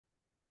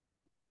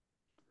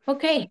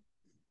Okay,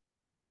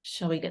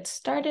 shall we get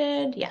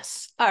started?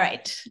 Yes. All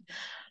right.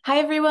 Hi,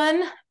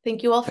 everyone.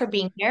 Thank you all for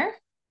being here.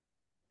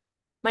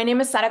 My name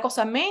is Sara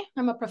Cosame.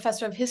 I'm a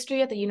professor of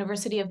history at the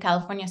University of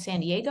California, San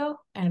Diego,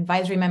 and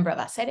advisory member of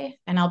ACERE,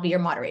 and I'll be your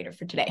moderator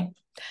for today.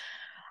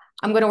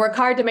 I'm going to work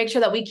hard to make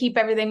sure that we keep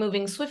everything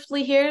moving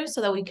swiftly here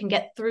so that we can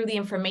get through the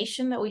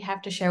information that we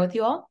have to share with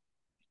you all.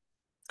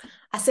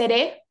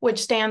 ACERE, which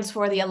stands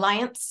for the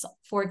Alliance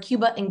for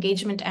Cuba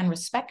Engagement and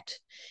Respect,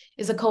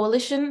 is a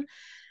coalition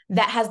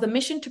that has the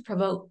mission to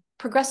promote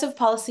progressive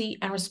policy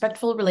and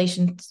respectful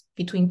relations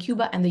between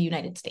Cuba and the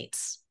United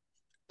States.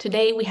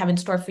 Today, we have in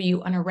store for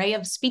you an array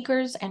of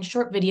speakers and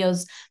short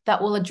videos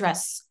that will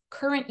address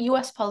current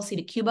U.S. policy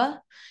to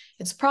Cuba,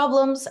 its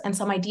problems, and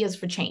some ideas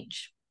for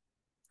change.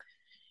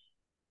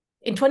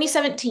 In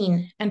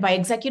 2017, and by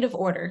executive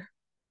order,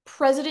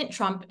 President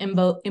Trump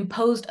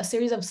imposed a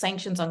series of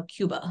sanctions on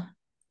Cuba.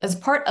 As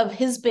part of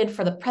his bid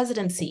for the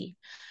presidency,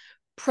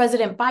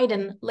 President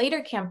Biden later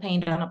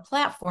campaigned on a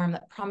platform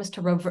that promised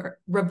to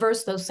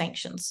reverse those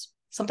sanctions,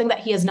 something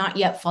that he has not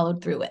yet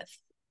followed through with.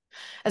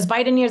 As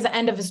Biden nears the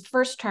end of his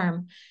first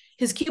term,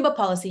 his Cuba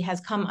policy has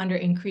come under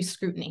increased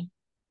scrutiny.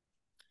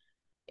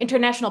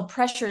 International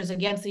pressures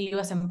against the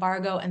U.S.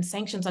 embargo and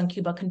sanctions on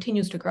Cuba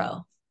continues to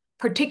grow,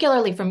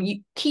 particularly from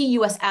key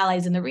U.S.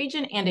 allies in the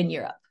region and in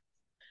Europe.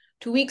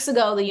 2 weeks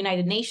ago, the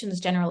United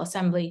Nations General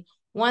Assembly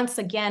once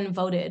again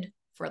voted,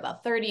 for the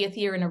 30th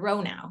year in a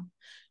row now,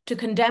 to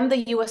condemn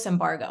the U.S.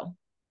 embargo.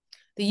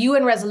 The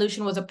UN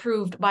resolution was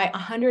approved by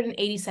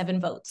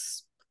 187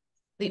 votes.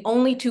 The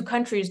only two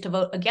countries to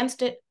vote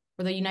against it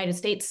were the United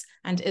States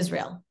and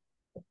Israel.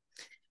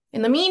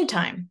 In the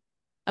meantime,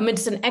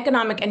 amidst an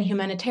economic and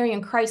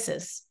humanitarian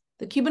crisis,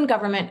 the Cuban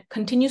government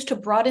continues to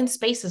broaden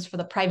spaces for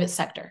the private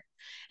sector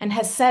and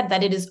has said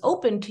that it is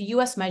open to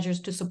U.S. measures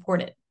to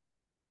support it.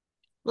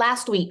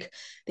 Last week,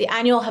 the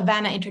annual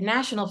Havana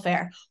International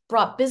Fair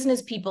brought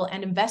business people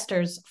and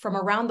investors from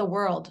around the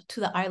world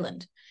to the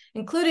island,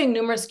 including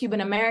numerous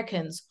Cuban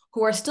Americans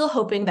who are still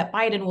hoping that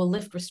Biden will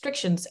lift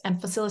restrictions and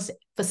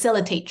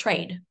facilitate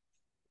trade.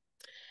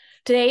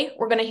 Today,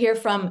 we're going to hear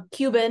from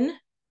Cuban,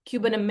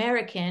 Cuban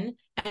American,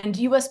 and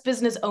U.S.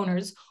 business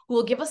owners who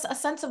will give us a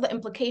sense of the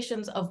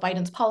implications of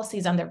Biden's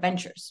policies on their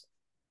ventures.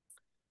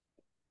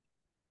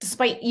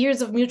 Despite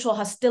years of mutual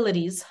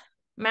hostilities,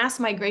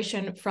 mass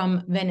migration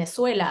from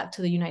Venezuela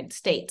to the United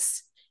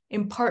States,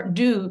 in part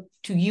due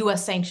to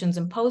U.S. sanctions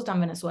imposed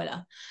on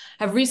Venezuela,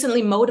 have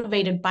recently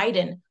motivated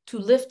Biden to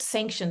lift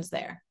sanctions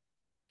there.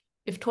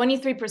 If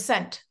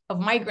 23% of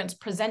migrants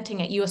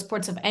presenting at U.S.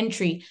 ports of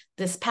entry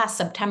this past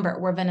September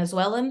were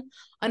Venezuelan,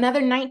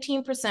 another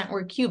 19%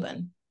 were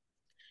Cuban.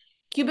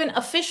 Cuban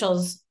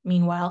officials,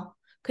 meanwhile,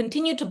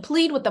 continue to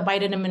plead with the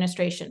Biden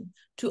administration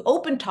to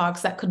open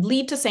talks that could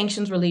lead to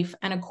sanctions relief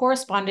and a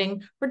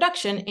corresponding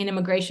reduction in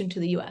immigration to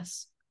the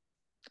U.S.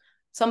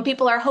 Some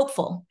people are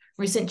hopeful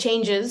recent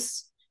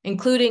changes,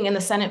 including in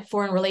the Senate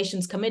Foreign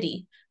Relations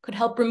Committee, could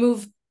help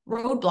remove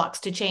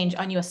roadblocks to change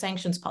on U.S.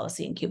 sanctions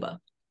policy in Cuba.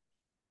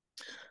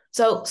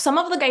 So some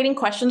of the guiding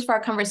questions for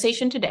our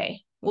conversation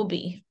today will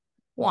be,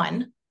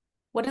 1,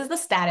 what is the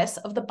status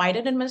of the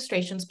Biden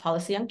administration's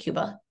policy on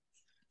Cuba?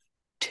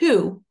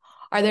 2,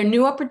 are there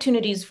new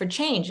opportunities for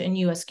change in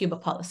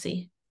U.S.-Cuba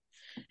policy?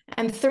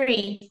 And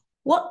 3,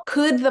 what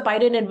could the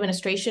Biden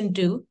administration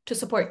do to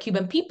support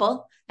Cuban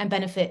people and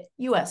benefit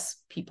U.S.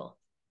 people?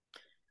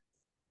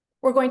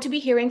 We're going to be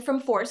hearing from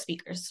 4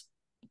 speakers.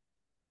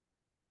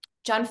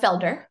 John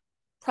Felder,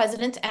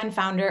 president and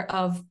founder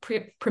of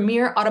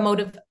Premier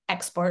Automotive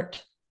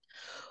Export,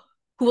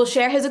 who will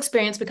share his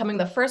experience becoming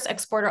the first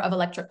exporter of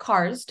electric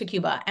cars to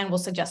Cuba and will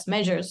suggest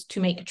measures to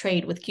make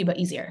trade with Cuba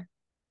easier.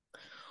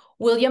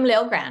 William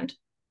Leogrand,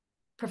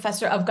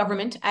 professor of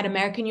government at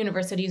American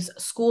University's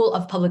School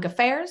of Public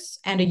Affairs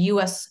and a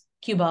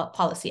U.S.-Cuba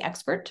policy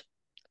expert.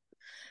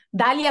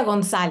 Dalia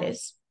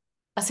Gonzalez,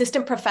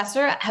 assistant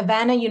professor at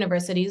Havana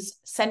University's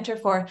Center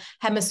for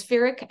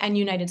Hemispheric and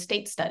United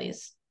States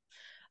Studies,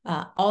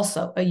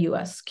 also a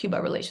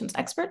U.S.-Cuba relations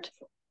expert.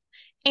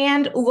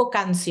 And Hugo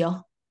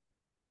Cancio,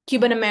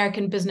 Cuban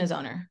American business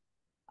owner,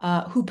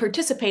 who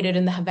participated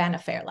in the Havana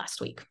Fair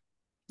last week,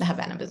 the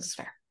Havana Business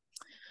Fair.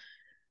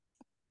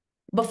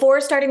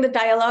 Before starting the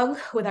dialogue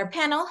with our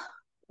panel,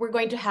 we're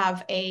going to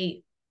have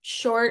a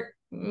short,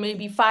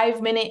 maybe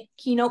 5-minute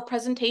keynote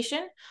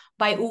presentation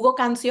by Hugo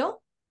Cancio.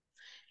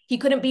 He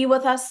couldn't be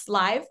with us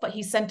live, but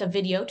he sent a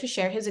video to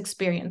share his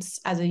experience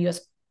as a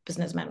U.S.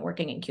 businessman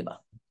working in Cuba.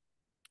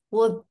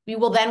 We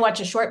will then watch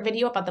a short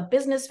video about the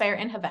business fair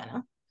in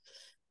Havana.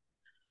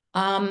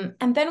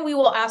 And then we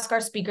will ask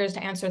our speakers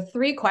to answer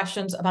 3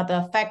 questions about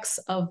the effects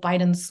of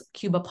Biden's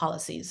Cuba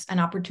policies and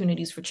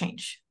opportunities for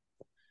change.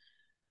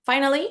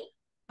 Finally,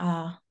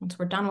 once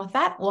we're done with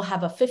that, we'll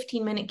have a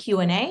 15-minute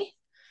Q&A,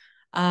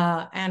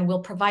 and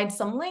we'll provide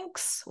some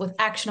links with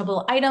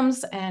actionable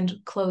items and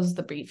close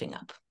the briefing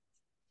up.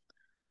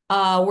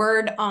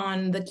 Word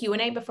on the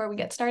Q&A before we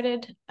get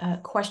started.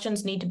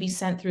 Questions need to be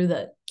sent through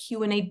the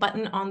Q&A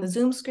button on the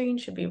Zoom screen,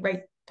 should be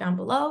right down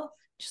below.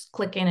 Just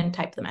click in and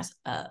type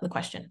the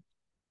question.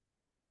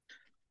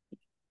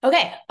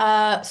 Okay,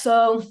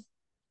 so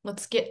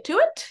let's get to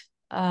it.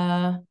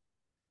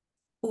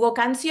 Hugo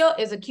Cancio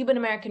is a Cuban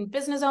American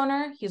business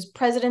owner. He is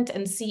president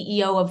and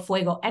CEO of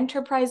Fuego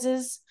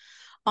Enterprises,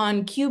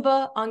 on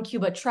Cuba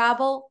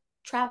travel,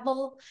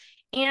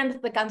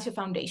 and the Cancio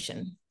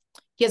Foundation.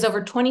 He has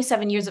over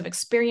 27 years of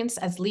experience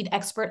as lead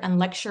expert and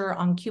lecturer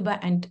on Cuba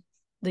and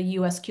the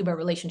U.S.-Cuba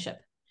relationship.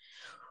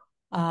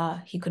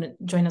 He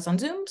couldn't join us on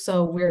Zoom,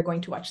 so we're going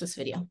to watch this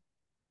video.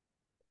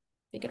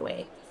 Take it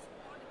away.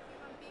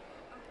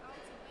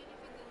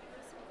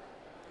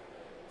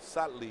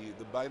 Sadly,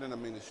 the Biden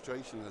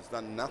administration has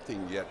done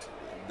nothing yet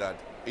that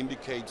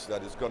indicates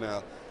that it's going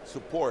to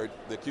support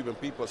the Cuban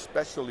people,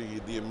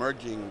 especially the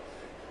emerging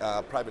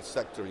private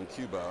sector in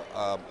Cuba.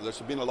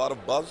 There's been a lot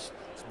of buzz.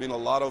 There's been a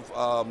lot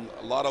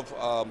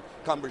of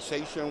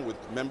conversation with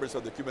members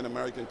of the Cuban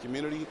American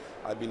community.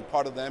 I've been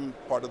part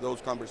of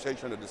those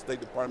conversations at the State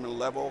Department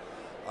level.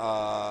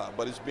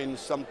 But it's been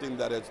something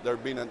that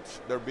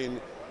they've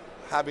been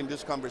having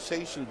this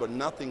conversation, but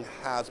nothing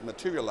has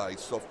materialized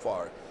so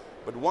far.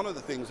 But one of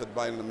the things that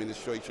Biden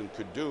administration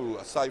could do,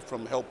 aside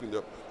from helping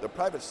the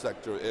private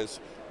sector, is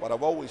what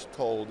I've always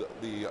told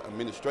the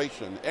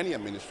administration, any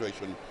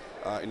administration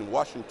in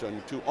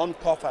Washington, to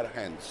uncuff our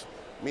hands.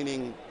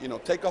 Meaning,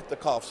 take off the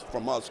cuffs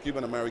from us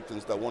Cuban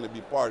Americans that want to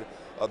be part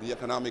of the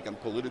economic and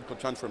political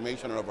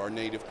transformation of our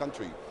native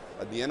country.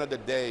 At the end of the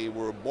day,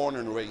 we're born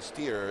and raised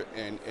here,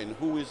 and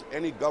who is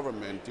any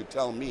government to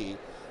tell me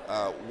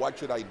what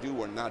should I do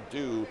or not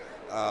do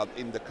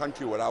in the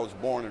country where I was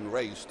born and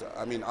raised.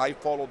 I mean, I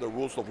follow the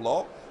rules of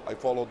law. I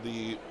follow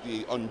the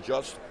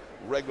unjust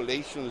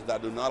regulations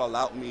that do not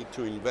allow me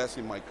to invest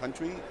in my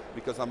country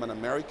because I'm an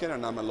American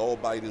and I'm a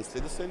law-abiding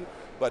citizen,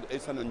 but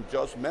it's an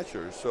unjust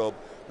measure. So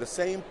the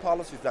same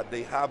policies that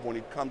they have when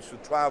it comes to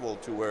travel,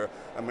 to where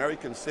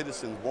American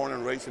citizens born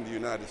and raised in the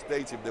United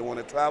States, if they want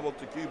to travel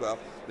to Cuba,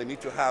 they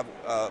need to have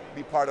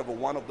be part of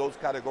one of those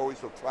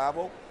categories of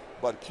travel.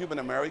 But Cuban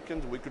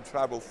Americans, we could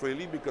travel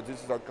freely because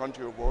this is our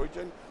country of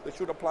origin. They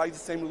should apply the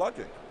same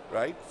logic,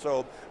 right?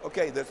 So,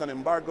 okay, there's an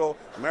embargo.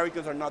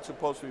 Americans are not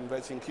supposed to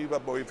invest in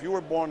Cuba, but if you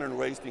were born and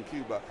raised in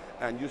Cuba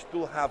and you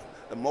still have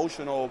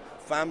emotional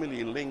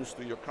family links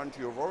to your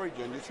country of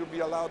origin, you should be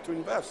allowed to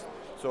invest.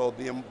 So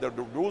the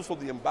rules of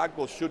the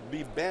embargo should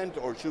be bent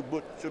or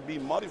should be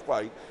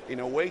modified in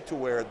a way to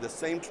where the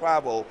same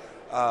travel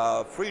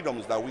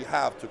freedoms that we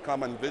have to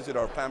come and visit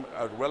our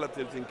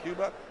relatives in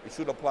Cuba, it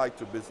should apply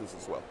to business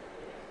as well.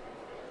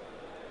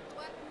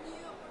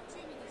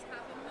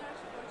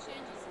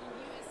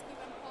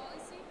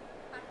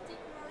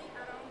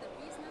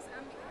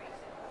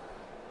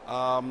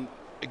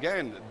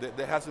 Again,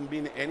 there hasn't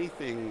been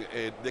anything.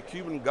 The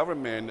Cuban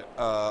government,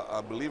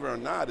 believe it or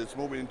not, is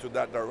moving into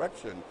that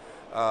direction.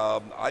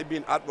 I've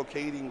been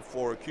advocating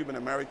for Cuban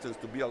Americans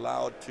to be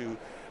allowed to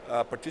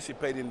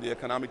participate in the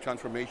economic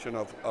transformation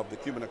of the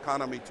Cuban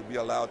economy, to be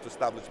allowed to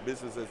establish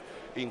businesses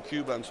in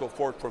Cuba and so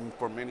forth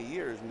for many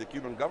years. And the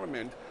Cuban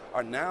government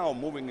are now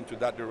moving into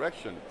that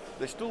direction.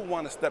 They still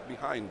want to step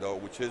behind, though,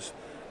 which is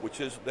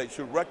they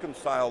should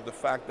reconcile the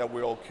fact that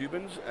we're all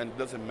Cubans and it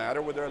doesn't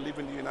matter whether I live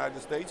in the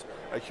United States.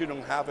 I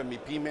shouldn't have a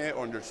MIPYME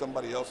under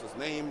somebody else's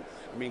name.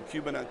 I mean,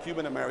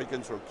 Cuban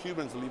Americans or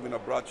Cubans living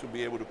abroad should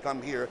be able to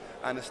come here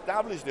and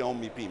establish their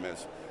own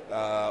MIPYMEs.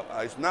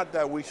 It's not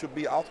that we should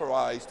be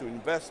authorized to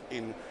invest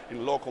in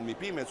local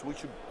MIPYMEs. We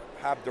should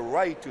have the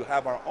right to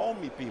have our own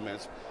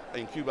MIPYMEs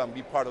in Cuba and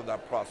be part of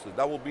that process.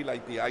 That will be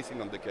like the icing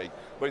on the cake.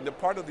 But in the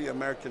part of the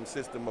American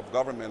system of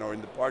government or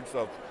in the parts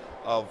of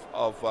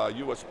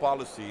U.S.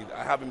 policy,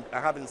 I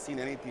haven't seen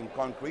anything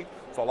concrete.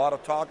 It's a lot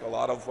of talk, a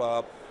lot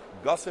of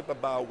gossip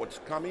about what's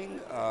coming,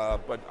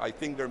 but I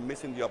think they're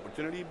missing the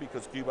opportunity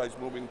because Cuba is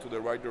moving to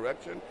the right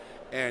direction,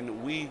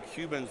 and we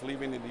Cubans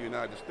living in the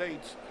United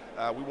States,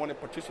 we want to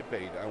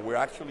participate, and we're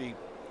actually,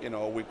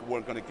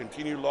 we're going to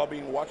continue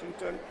lobbying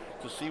Washington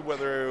to see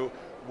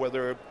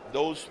whether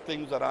those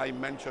things that I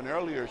mentioned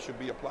earlier should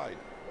be applied.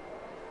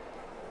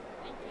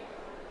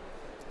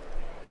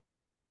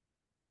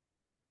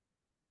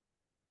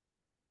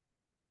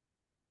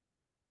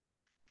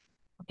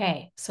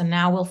 Okay, so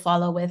now we'll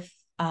follow with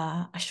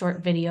a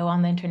short video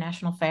on the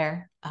International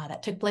Fair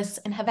that took place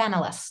in Havana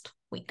last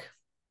week.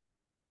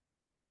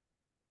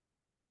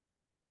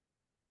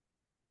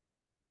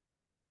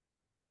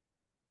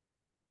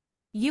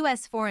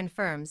 U.S. foreign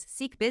firms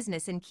seek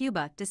business in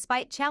Cuba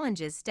despite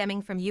challenges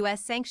stemming from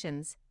U.S.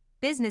 sanctions.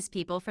 Business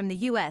people from the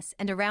U.S.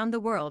 and around the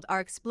world are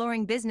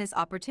exploring business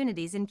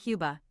opportunities in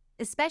Cuba,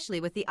 especially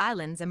with the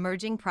island's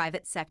emerging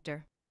private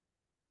sector.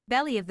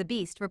 Belly of the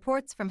Beast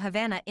reports from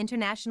Havana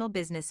International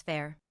Business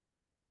Fair.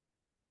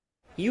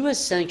 U.S.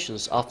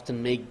 sanctions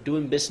often make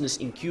doing business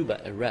in Cuba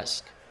a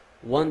risk,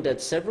 one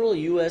that several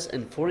U.S.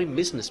 and foreign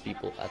business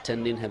people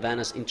attending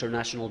Havana's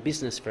International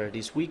Business Fair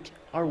this week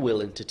are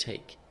willing to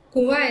take.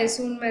 Cuba es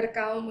un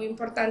mercado muy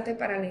importante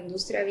para la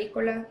industria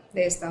avícola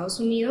de Estados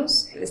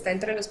Unidos. Está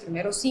entre los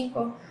primeros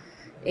 5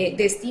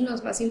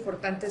 destinos más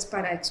importantes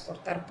para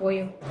exportar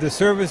pollo. The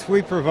service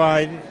we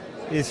provide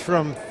is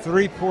from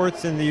 3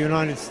 ports in the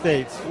United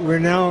States. We're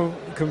now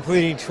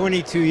completing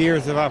 22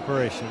 years of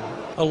operation.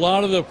 A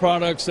lot of the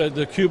products that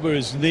Cuba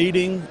is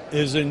needing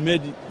is in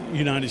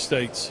mid-United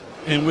States.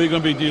 And we're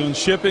going to be doing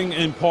shipping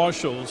and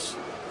partials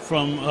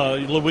from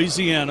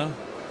Louisiana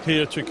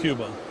here to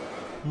Cuba.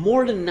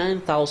 More than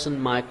 9,000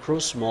 micro,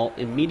 small,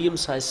 and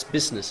medium-sized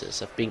businesses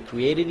have been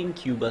created in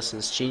Cuba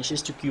since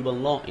changes to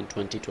Cuban law in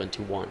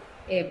 2021.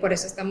 Por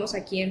eso estamos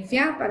aquí en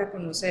FIA, para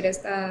conocer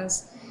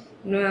estas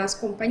nuevas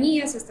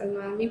compañías, estas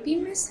nuevas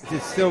MIPYMES.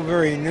 It's still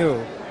very new,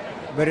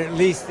 but at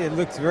least it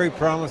looks very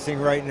promising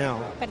right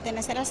now.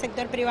 Pertenecer al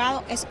sector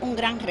privado es un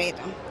gran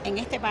reto en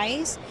este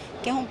país,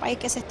 que es un país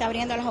que se está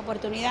abriendo las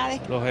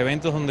oportunidades. Los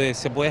eventos donde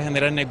se puede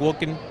generar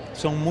networking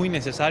son muy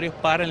necesarios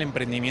para el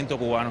emprendimiento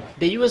cubano.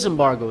 The U.S.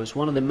 embargo is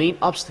one of the main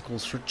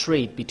obstacles for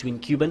trade between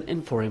Cuban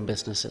and foreign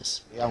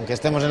businesses. Aunque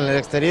estemos en el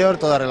exterior,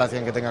 toda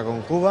relación que tenga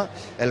con Cuba,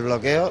 el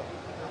bloqueo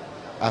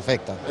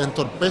afecta.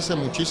 Entorpece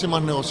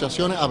muchísimas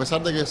negociaciones, a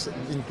pesar de que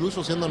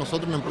incluso siendo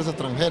nosotros una empresa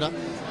extranjera,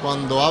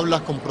 cuando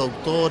hablas con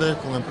productores,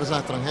 con empresas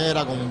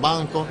extranjeras, con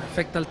bancos.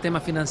 Afecta el tema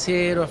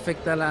financiero,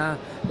 afecta la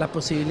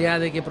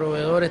posibilidad de que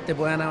proveedores te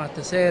puedan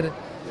abastecer,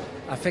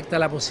 afecta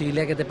la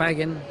posibilidad que te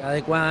paguen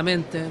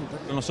adecuadamente.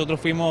 Nosotros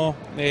fuimos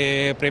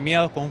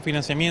premiados con un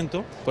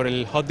financiamiento por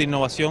el Hub de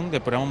Innovación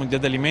del Programa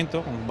Mundial de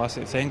Alimentos, con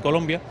base en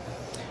Colombia,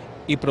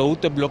 y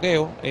producto del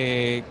bloqueo,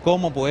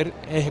 cómo poder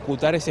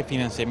ejecutar ese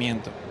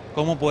financiamiento.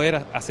 Cómo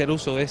poder hacer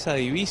uso de esa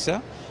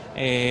divisa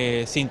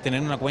sin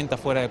tener una cuenta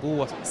fuera de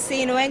Cuba.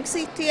 Si no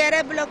existiera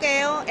el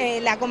bloqueo,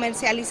 la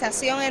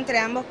comercialización entre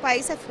ambos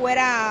países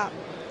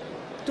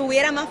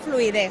tuviera más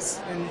fluidez.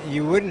 And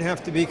you wouldn't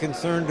have to be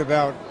concerned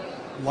about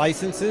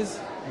licenses,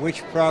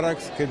 which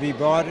products could be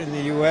bought in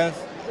the U.S.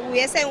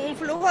 Hubiese un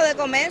flujo de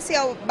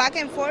comercio back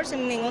and forth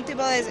sin ningún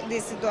tipo de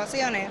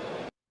situaciones.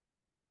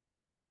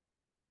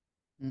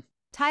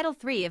 Title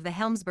III of the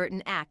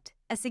Helms-Burton Act,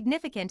 a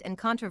significant and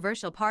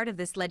controversial part of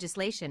this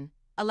legislation,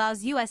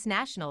 allows U.S.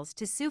 nationals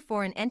to sue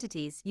foreign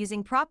entities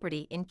using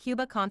property in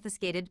Cuba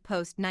confiscated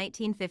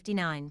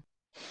post-1959.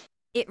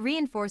 It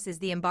reinforces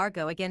the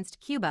embargo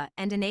against Cuba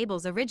and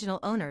enables original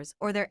owners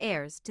or their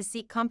heirs to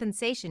seek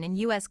compensation in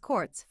U.S.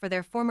 courts for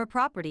their former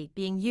property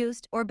being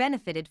used or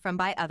benefited from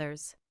by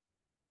others.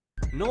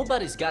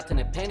 Nobody's gotten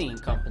a penny in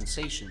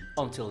compensation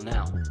until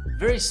now.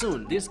 Very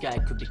soon, this guy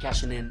could be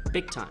cashing in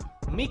big time.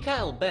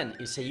 Mikhail Ben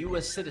is a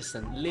U.S.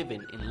 citizen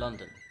living in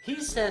London.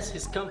 He says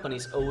his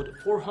companies owed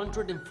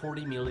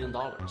 $440 million,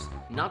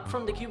 not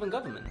from the Cuban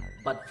government,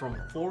 but from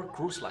 4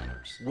 cruise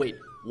liners. Wait,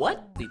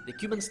 what? The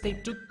Cuban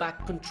state took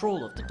back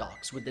control of the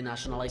docks with the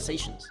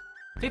nationalizations.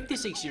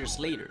 56 years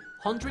later,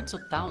 hundreds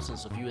of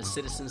thousands of U.S.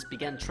 citizens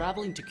began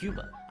traveling to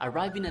Cuba,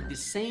 arriving at the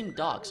same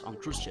docks on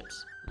cruise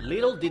ships.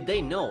 Little did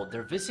they know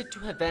their visit to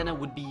Havana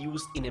would be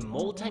used in a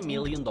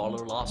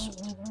multi-million-dollar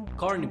lawsuit.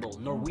 Carnival,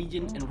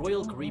 Norwegian, and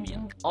Royal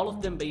Caribbean, all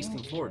of them based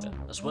in Florida,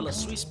 as well as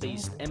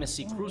Swiss-based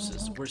MSC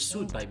Cruises, were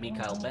sued by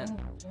Mikhail Ben.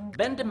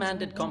 Ben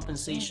demanded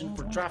compensation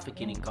for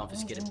trafficking in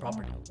confiscated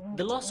property.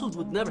 The lawsuit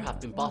would never have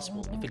been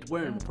possible if it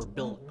weren't for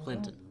Bill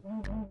Clinton.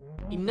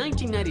 In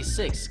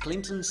 1996,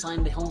 Clinton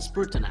signed the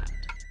Helms-Burton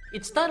Act.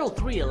 Its Title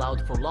III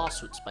allowed for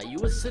lawsuits by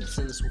U.S.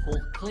 citizens who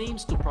hold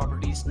claims to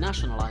properties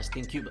nationalized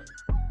in Cuba.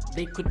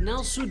 They could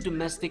now sue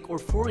domestic or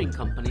foreign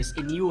companies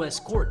in U.S.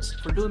 courts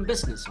for doing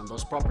business on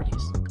those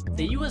properties.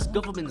 The U.S.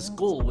 government's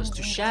goal was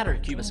to shatter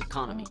Cuba's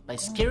economy by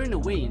scaring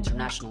away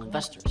international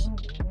investors.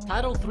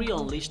 Title III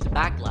unleashed the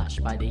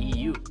backlash by the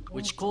EU,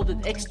 which called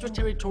it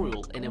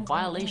extraterritorial and a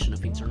violation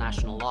of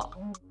international law.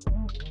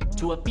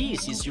 To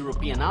appease his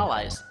European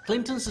allies,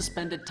 Clinton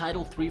suspended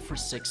Title III for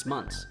 6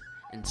 months,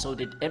 and so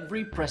did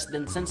every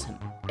president since him,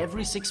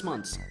 every 6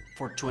 months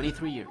for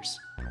 23 years,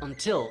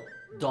 until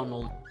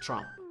Donald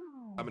Trump.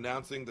 I'm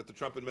announcing that the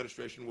Trump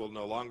administration will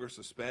no longer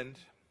suspend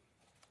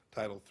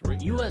Title III.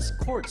 U.S.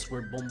 courts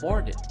were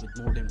bombarded with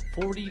more than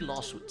 40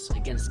 lawsuits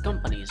against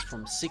companies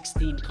from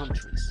 16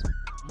 countries.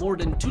 More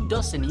than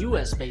 24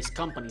 U.S.-based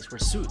companies were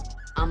sued: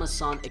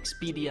 Amazon,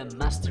 Expedia,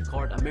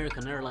 MasterCard,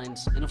 American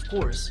Airlines, and of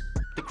course,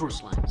 the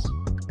cruise lines.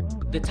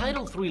 The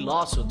Title III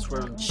lawsuits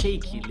were on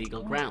shaky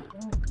legal ground.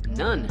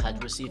 None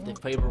had received a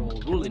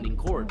favorable ruling in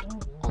court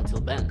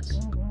until Ben's.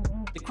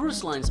 The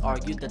cruise lines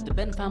argued that the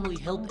Ben family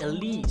held a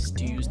lease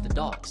to use the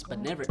docks but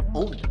never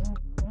owned them.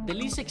 The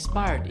lease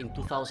expired in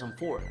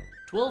 2004,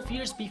 12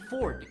 years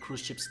before the cruise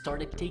ships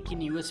started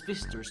taking U.S.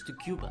 visitors to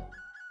Cuba.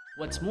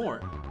 What's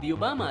more, the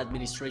Obama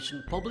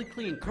administration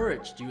publicly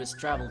encouraged U.S.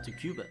 travel to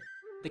Cuba.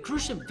 The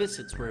cruise ship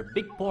visits were a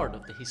big part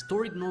of the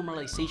historic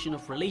normalization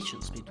of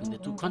relations between the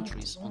two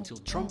countries until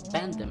Trump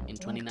banned them in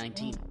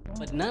 2019.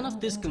 But none of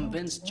this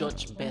convinced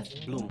Judge Beth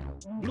Bloom.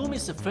 Bloom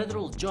is a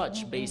federal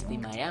judge based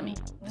in Miami,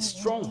 the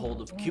stronghold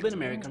of Cuban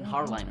American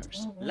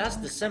hardliners.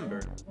 Last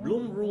December,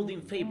 Bloom ruled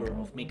in favor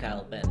of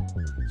Mikhail Ben.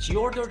 She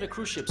ordered the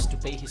cruise ships to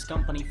pay his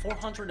company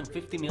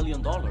 $450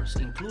 million,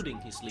 including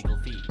his legal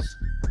fees.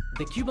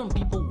 The Cuban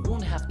people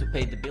won't have to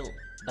pay the bill,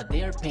 but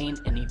they are paying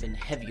an even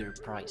heavier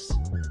price.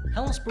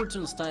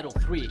 Helms-Burton's Title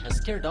III has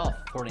scared off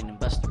foreign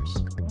investors.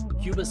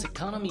 Cuba's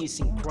economy is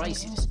in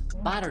crisis,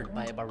 battered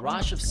by a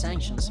barrage of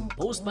sanctions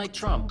imposed by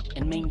Trump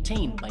and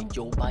maintained by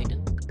Joe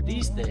Biden.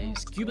 These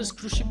days, Cuba's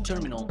cruise ship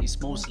terminal is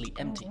mostly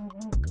empty.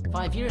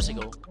 5 years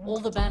ago,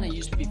 Old Havana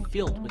used to be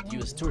filled with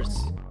US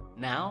tourists.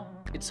 Now,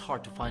 it's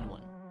hard to find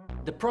one.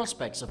 The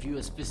prospects of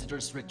US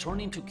visitors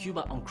returning to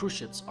Cuba on cruise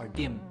ships are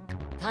dim.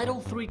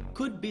 Title III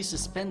could be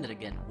suspended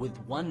again with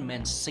one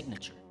man's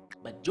signature,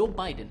 but Joe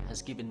Biden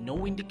has given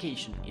no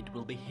indication it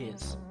will be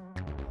his.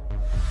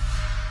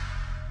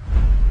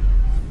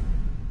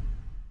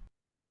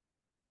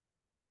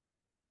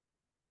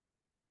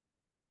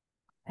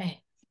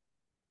 Hey,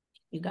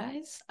 you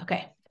guys?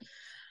 Okay.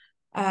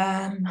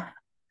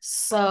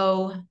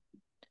 So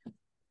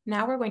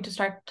now we're going to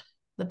start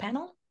the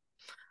panel.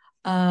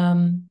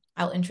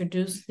 I'll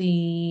introduce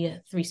the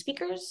three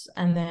speakers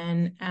and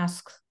then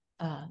ask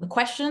the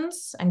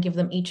questions and give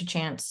them each a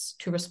chance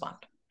to respond,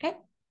 okay?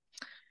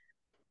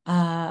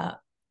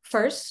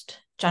 First,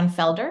 John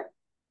Felder.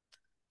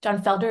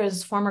 John Felder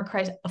is a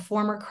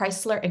former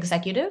Chrysler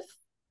executive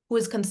who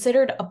is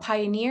considered a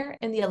pioneer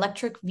in the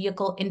electric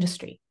vehicle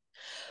industry.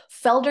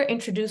 Felder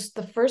introduced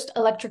the first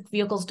electric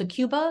vehicles to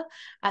Cuba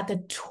at the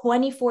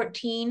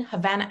 2014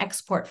 Havana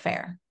Export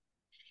Fair.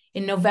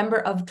 In November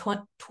of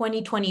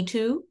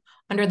 2022,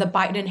 under the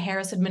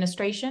Biden-Harris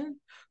administration,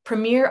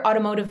 Premier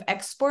Automotive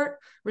Export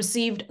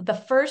received the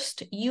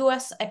first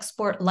U.S.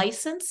 export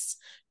license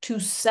to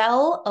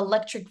sell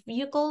electric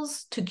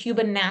vehicles to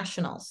Cuban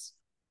nationals.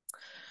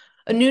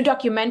 A new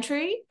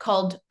documentary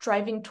called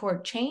Driving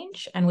Toward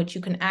Change, and which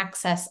you can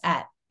access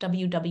at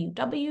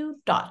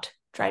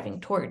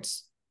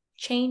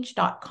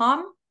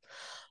www.drivingtowardschange.com,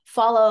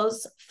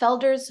 follows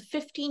Felder's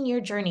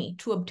 15-year journey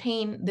to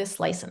obtain this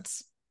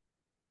license.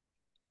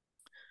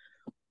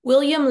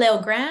 William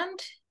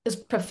Leogrand is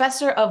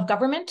professor of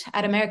government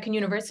at American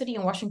University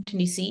in Washington,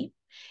 D.C.,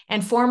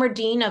 and former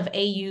dean of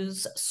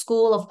AU's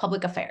School of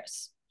Public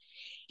Affairs.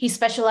 He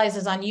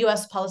specializes on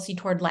U.S. policy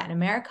toward Latin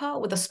America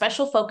with a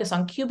special focus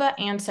on Cuba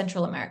and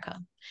Central America,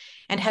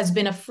 and has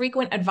been a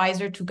frequent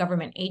advisor to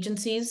government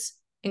agencies,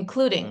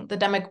 including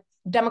the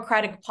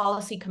Democratic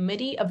Policy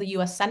Committee of the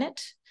U.S.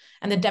 Senate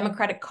and the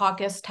Democratic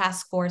Caucus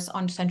Task Force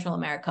on Central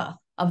America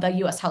of the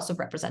U.S. House of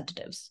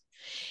Representatives.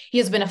 He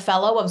has been a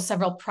fellow of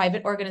several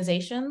private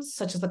organizations,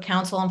 such as the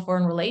Council on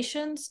Foreign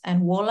Relations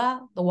and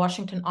WOLA, the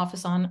Washington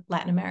Office on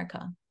Latin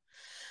America.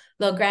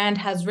 Leogrand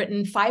has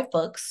written 5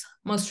 books.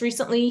 Most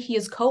recently, he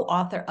is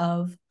co-author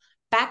of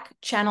Back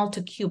Channel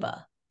to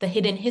Cuba, The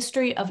Hidden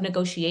History of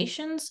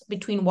Negotiations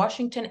Between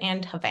Washington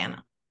and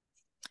Havana.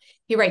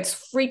 He writes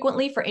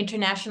frequently for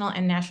international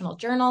and national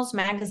journals,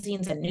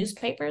 magazines, and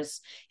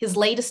newspapers. His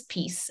latest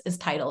piece is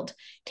titled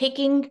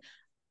Taking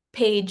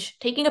Page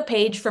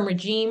from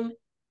Regime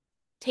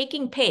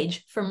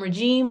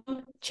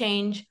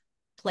Change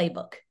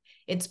Playbook.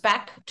 It's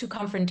back to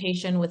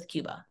confrontation with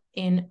Cuba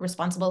in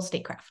responsible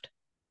statecraft.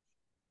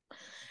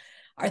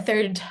 Our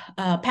third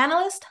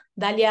panelist,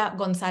 Dalia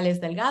Gonzalez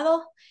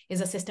Delgado, is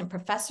assistant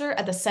professor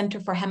at the Center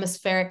for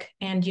Hemispheric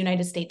and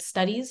United States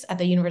Studies at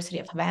the University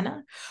of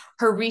Havana.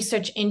 Her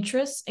research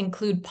interests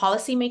include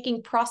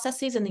policymaking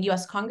processes in the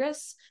U.S.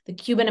 Congress, the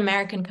Cuban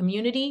American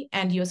community,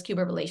 and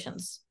U.S.-Cuba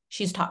relations.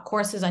 She's taught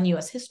courses on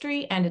U.S.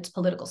 history and its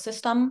political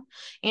system,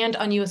 and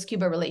on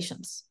U.S.-Cuba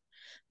relations.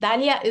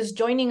 Dalia is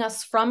joining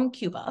us from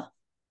Cuba.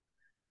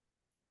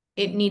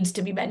 It needs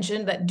to be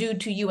mentioned that due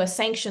to U.S.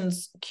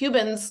 sanctions,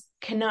 Cubans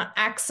cannot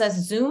access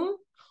Zoom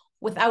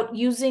without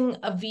using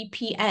a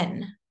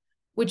VPN,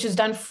 which is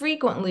done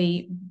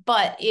frequently,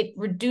 but it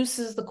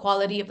reduces the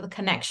quality of the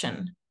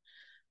connection.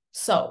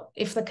 So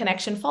if the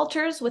connection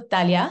falters with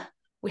Dalia,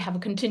 we have a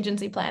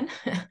contingency plan.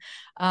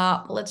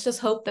 Let's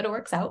just hope that it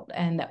works out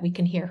and that we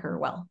can hear her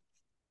well.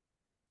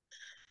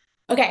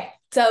 Okay,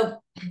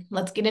 so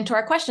let's get into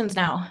our questions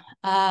now.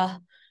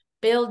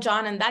 Bill,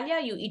 John, and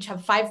Dalia, you each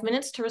have 5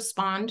 minutes to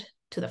respond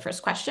to the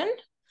first question.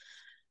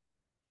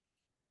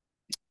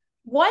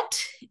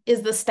 What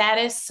is the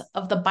status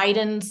of the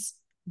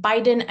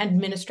Biden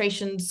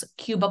administration's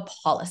Cuba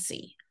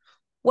policy?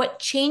 What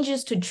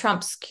changes to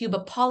Trump's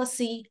Cuba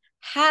policy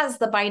has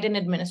the Biden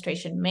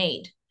administration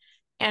made?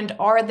 And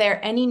are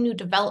there any new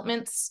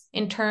developments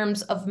in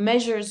terms of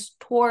measures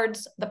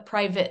towards the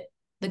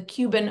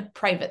Cuban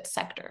private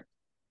sector?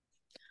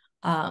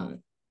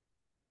 John,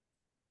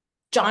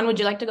 would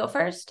you like to go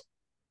first?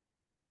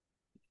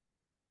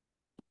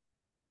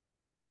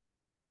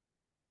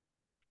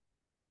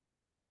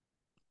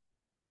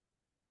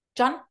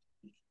 John?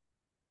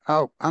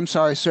 Oh, I'm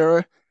sorry,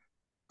 Sarah.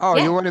 Oh,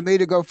 Yeah. You wanted me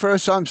to go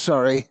first? I'm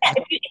sorry.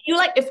 If you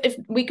like, if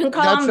we can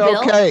call That's on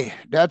Bill. okay.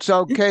 That's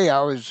okay.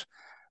 I was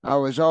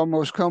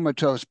almost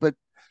comatose, but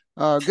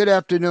good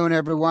afternoon,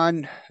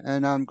 everyone,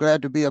 and I'm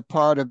glad to be a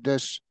part of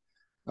this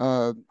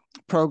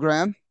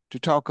program to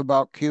talk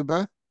about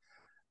Cuba.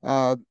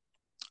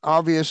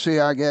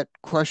 Obviously, I get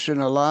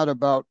questioned a lot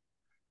about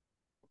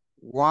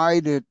why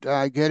did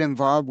I get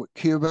involved with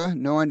Cuba,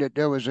 knowing that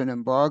there was an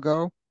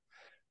embargo.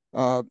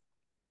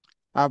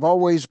 I've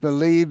always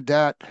believed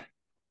that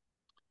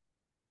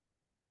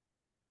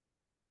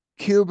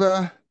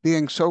Cuba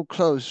being so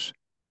close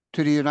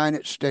to the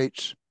United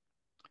States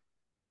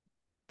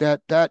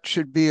that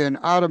should be an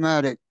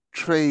automatic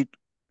trading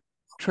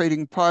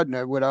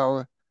partner with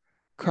our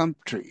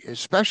country,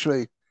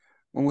 especially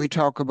when we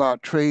talk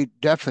about trade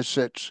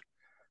deficits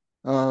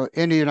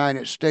in the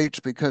United States,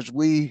 because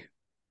we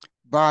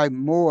buy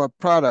more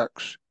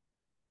products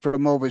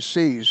from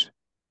overseas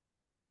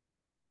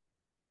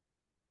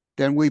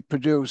than we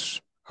produce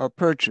or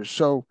purchase.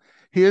 So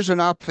here's an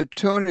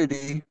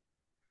opportunity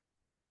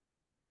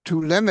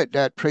to limit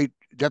that trade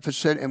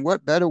deficit, and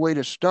what better way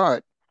to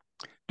start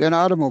than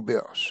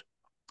automobiles?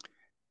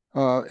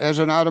 As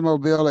an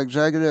automobile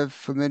executive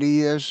for many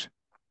years,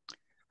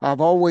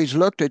 I've always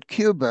looked at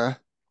Cuba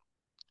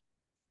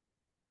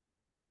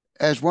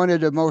as one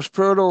of the most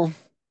fertile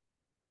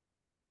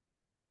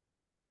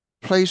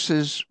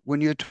places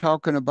when you're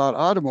talking about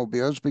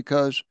automobiles,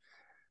 because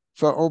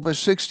for over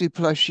 60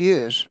 plus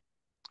years,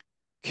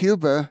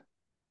 Cuba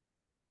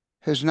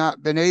has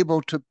not been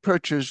able to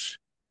purchase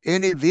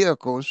any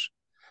vehicles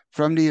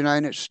from the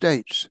United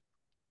States.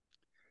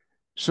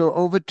 So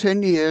over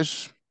 10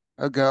 years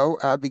ago,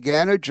 I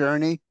began a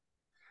journey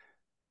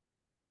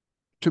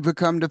to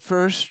become the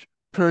first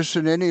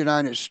person in the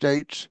United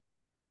States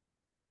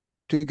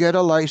to get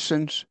a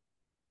license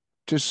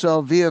to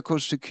sell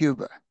vehicles to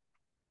Cuba.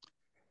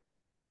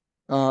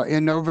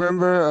 In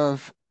November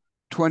of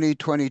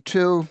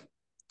 2022,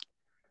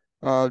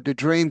 the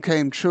dream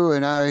came true,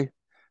 and I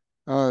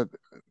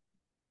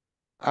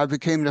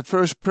became the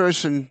first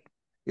person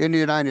in the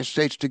United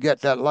States to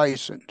get that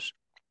license.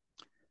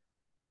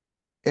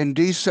 In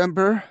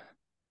December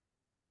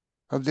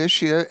of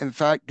this year, in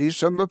fact,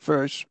 December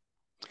 1st,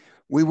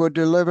 we will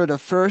deliver the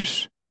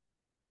first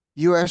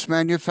U.S.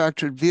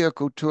 manufactured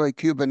vehicle to a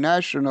Cuban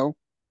national.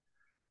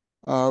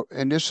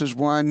 And this is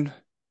one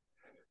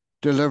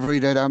delivery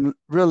that I'm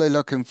really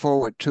looking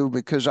forward to,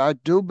 because I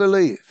do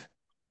believe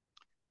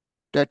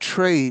that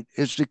trade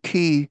is the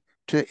key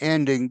to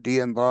ending the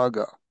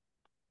embargo.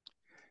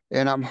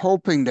 And I'm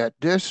hoping that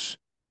this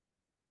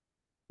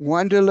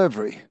one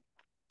delivery,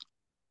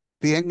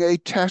 being a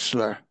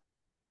Tesla,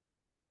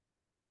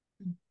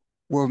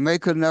 will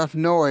make enough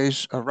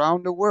noise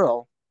around the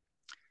world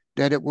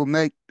that it will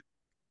make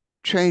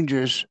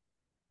changes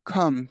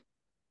come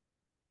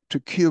to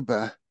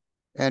Cuba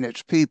and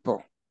its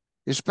people,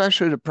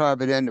 especially the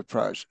private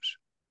enterprises.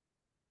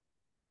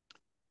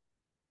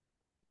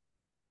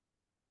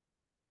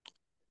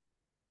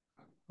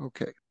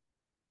 Okay.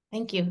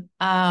 Thank you.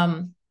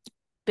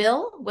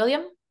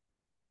 William?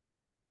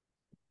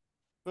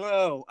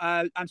 Hello.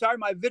 I'm sorry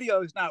my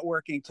video is not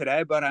working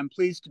today, but I'm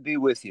pleased to be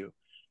with you.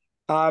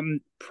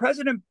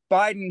 President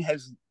Biden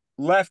has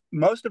left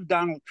most of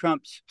Donald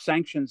Trump's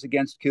sanctions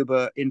against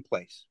Cuba in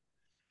place.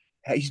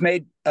 He's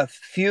made a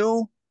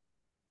few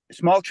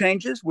small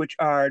changes, which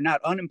are not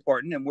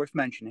unimportant and worth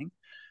mentioning.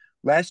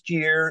 Last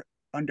year,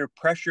 under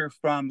pressure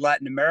from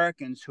Latin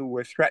Americans who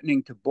were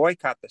threatening to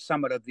boycott the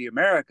Summit of the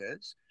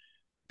Americas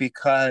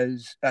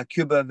because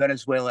Cuba,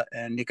 Venezuela,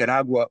 and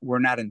Nicaragua were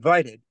not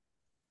invited,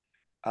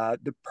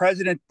 the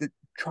president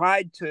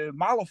tried to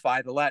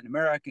mollify the Latin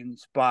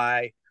Americans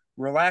by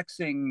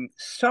relaxing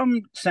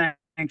some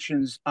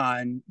sanctions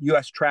on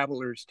U.S.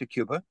 travelers to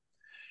Cuba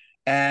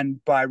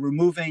and by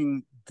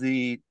removing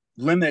the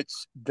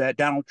limits that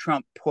Donald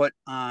Trump put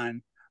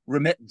on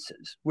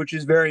remittances, which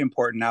is very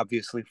important,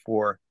 obviously,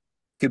 for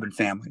Cuban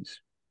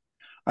families.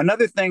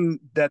 Another thing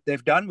that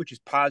they've done, which is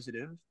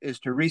positive, is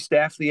to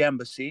restaff the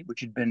embassy,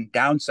 which had been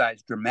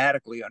downsized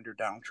dramatically under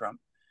Donald Trump,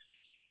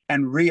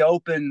 and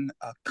reopen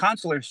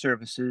consular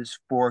services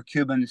for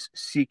Cubans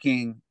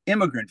seeking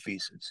immigrant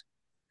visas.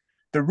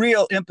 The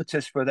real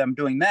impetus for them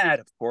doing that,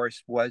 of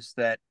course, was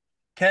that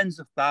tens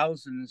of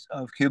thousands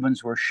of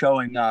Cubans were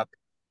showing up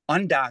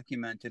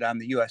undocumented on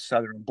the U.S.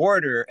 southern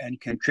border and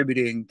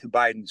contributing to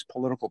Biden's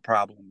political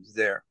problems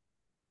there.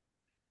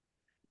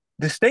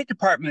 The State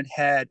Department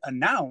had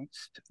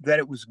announced that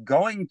it was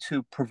going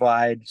to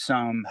provide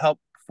some help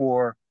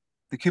for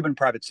the Cuban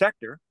private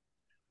sector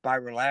by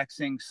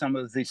relaxing some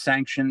of the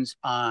sanctions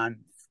on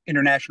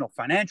international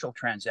financial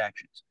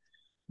transactions,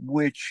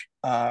 which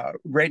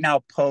right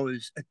now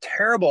pose a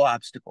terrible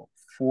obstacle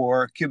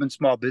for Cuban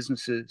small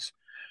businesses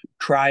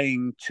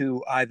trying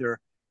to either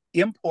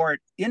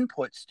import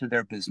inputs to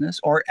their business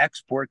or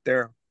export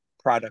their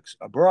products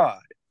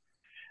abroad.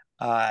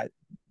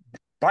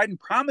 Biden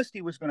promised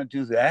he was going to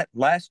do that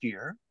last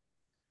year.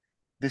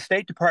 The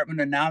State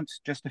Department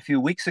announced just a few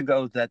weeks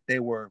ago that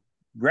they were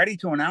ready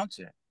to announce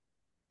it,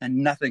 and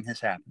nothing has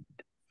happened.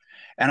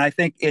 And I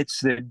think it's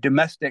the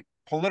domestic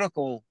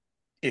political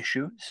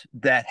issues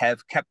that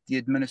have kept the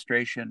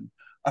administration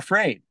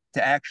afraid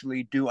to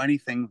actually do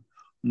anything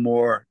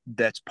more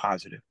that's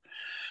positive.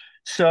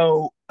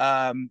 So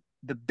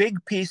the big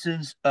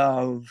pieces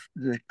of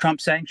the Trump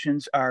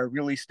sanctions are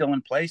really still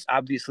in place.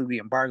 Obviously, the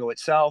embargo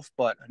itself,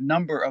 but a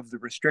number of the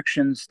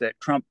restrictions that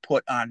Trump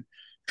put on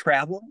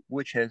travel,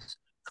 which has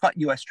cut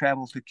U.S.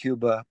 travel to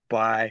Cuba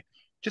by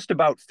just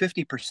about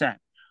 50%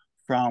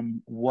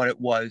 from what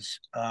it was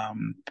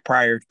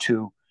prior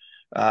to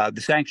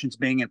the sanctions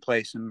being in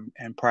place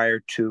and prior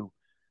to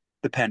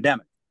the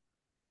pandemic.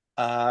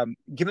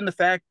 Given the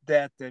fact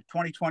that the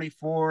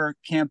 2024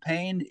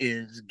 campaign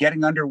is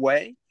getting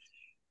underway,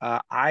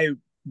 I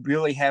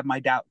really have my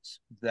doubts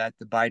that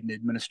the Biden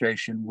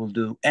administration will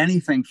do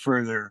anything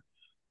further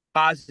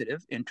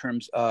positive in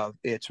terms of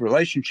its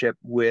relationship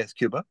with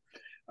Cuba,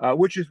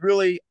 which is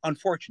really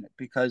unfortunate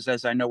because,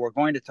 as I know we're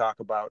going to talk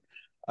about,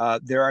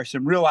 there are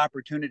some real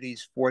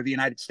opportunities for the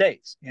United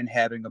States in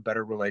having a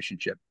better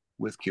relationship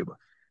with Cuba.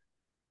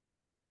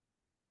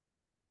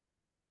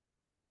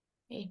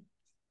 Okay.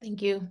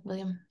 Thank you,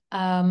 William.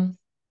 Dalia?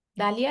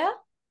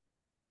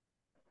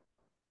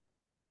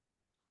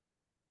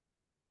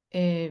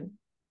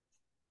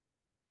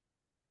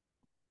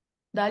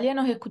 Dalia,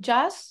 ¿nos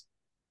escuchás?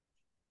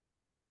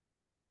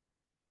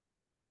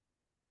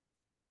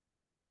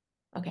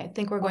 Okay, I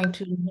think we're going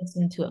to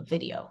listen to a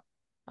video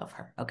of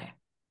her. Okay.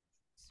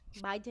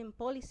 Biden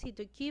policy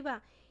to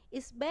Cuba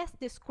is best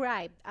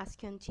described as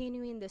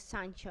continuing the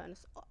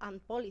sanctions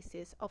and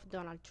policies of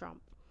Donald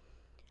Trump.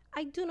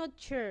 I do not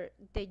share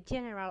the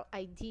general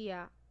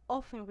idea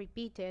often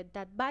repeated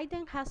that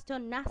Biden has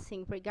done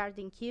nothing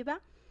regarding Cuba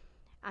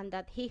and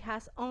that he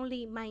has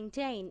only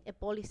maintained a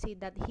policy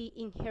that he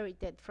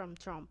inherited from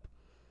Trump,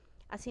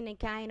 as in a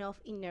kind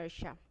of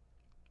inertia.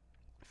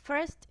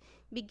 First,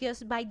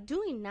 because by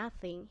doing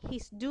nothing,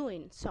 he's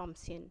doing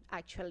something,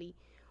 actually.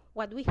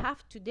 What we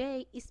have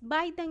today is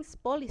Biden's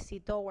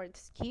policy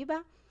towards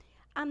Cuba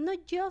and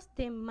not just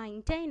the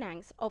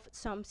maintenance of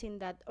something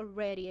that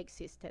already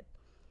existed.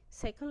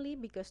 Secondly,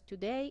 because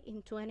today,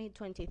 in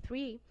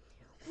 2023,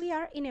 we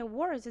are in a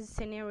worse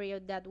scenario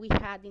that we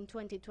had in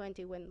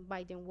 2020 when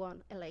Biden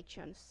won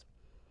elections.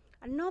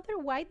 Another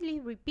widely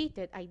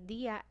repeated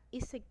idea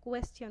is a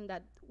question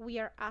that we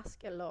are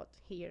asked a lot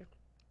here.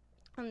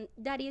 And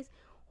that is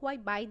why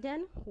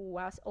Biden, who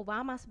was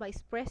Obama's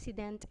vice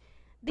president,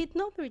 did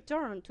not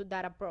return to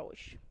that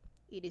approach.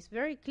 It is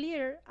very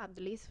clear, at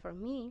least for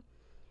me,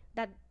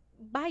 that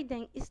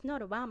Biden is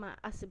not Obama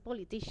as a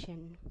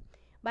politician.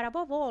 But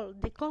above all,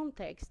 the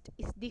context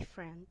is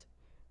different.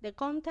 The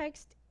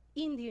context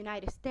in the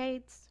United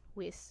States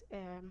with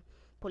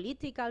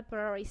political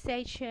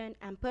polarization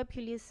and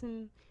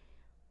populism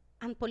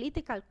and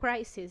political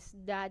crisis,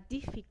 that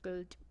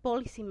difficult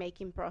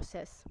policy-making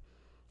process.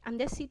 And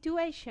the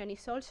situation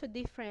is also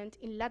different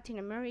in Latin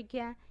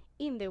America,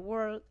 in the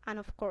world, and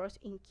of course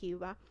in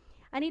Cuba.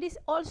 And it is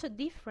also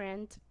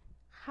different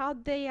how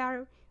they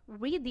are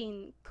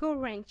reading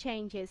current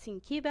changes in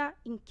Cuba,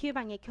 in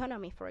Cuban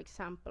economy, for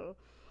example.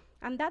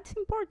 And that's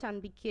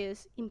important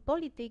because in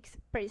politics,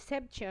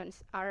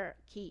 perceptions are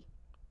key.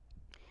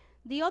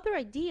 The other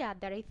idea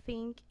that I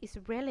think is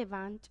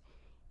relevant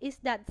is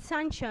that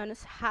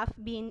sanctions have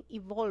been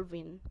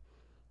evolving.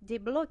 The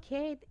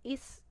blockade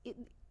is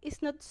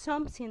not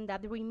something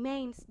that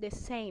remains the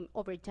same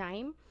over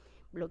time.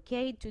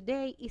 Blockade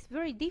today is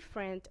very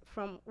different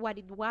from what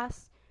it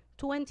was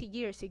 20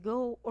 years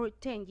ago or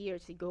 10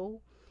 years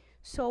ago.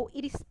 So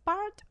it is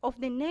part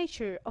of the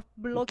nature of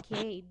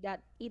blockade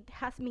that it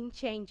has been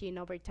changing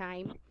over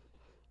time.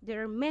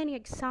 There are many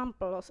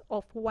examples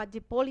of what the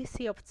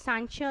policy of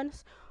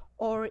sanctions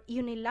or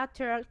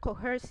unilateral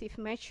coercive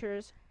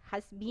measures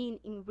has been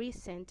in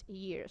recent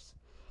years.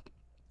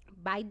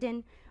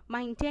 Biden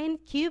maintained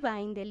Cuba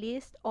in the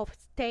list of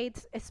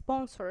states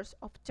sponsors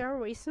of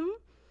terrorism.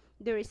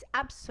 There is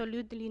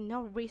absolutely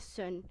no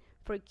reason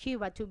for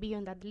Cuba to be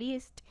on that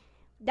list.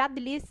 That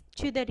list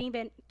shouldn't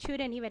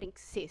even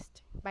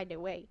exist, by the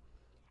way.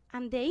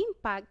 And the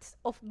impacts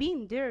of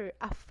being there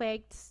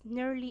affects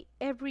nearly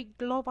every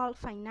global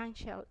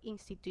financial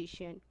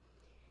institution.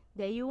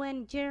 The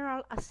UN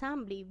General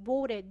Assembly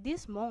voted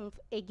this month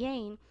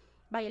again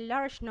by a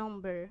large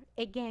number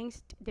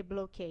against the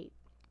blockade.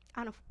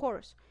 And of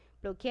course,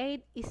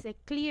 blockade is a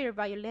clear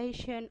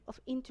violation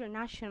of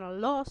international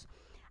laws,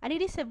 and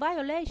it is a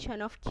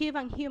violation of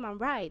Cuban human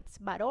rights,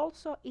 but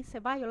also it's a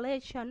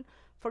violation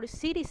for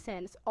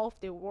citizens of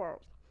the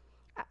world.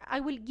 I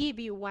will give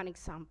you one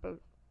example.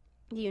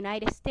 The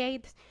United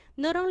States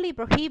not only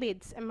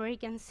prohibits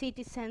American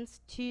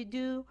citizens to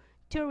do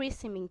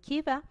tourism in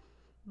Cuba,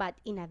 but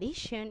in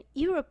addition,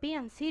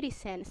 European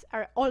citizens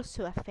are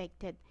also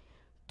affected.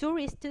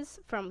 Tourists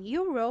from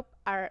Europe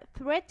are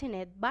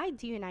threatened by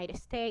the United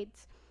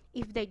States.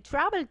 If they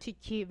travel to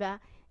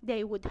Cuba,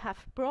 they would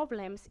have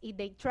problems. If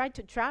they try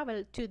to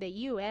travel to the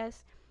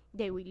U.S.,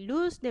 they will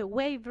lose the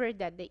waiver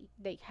that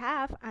they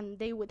have, and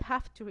they would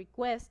have to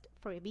request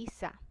for a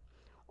visa.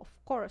 Of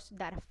course,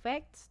 that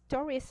affects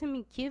tourism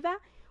in Cuba,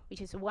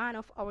 which is one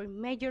of our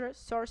major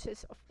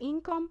sources of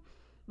income,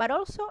 but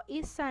also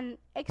is an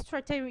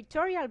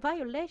extraterritorial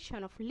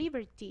violation of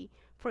liberty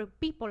for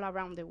people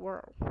around the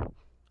world.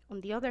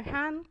 On the other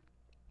hand,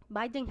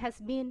 Biden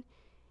has been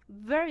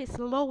very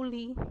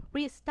slowly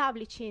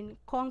reestablishing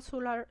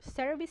consular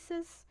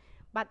services,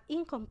 but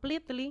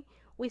incompletely,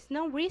 with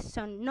no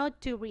reason not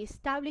to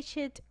reestablish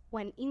it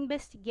when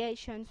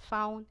investigations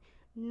found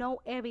no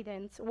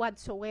evidence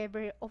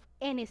whatsoever of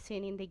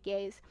anything in the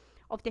case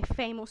of the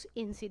famous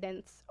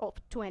incidents of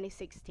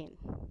 2016.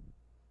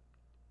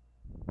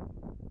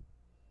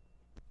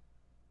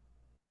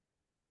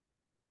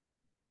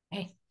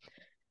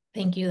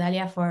 Thank you,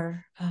 Dalia,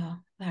 for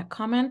that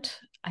comment.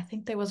 I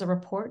think there was a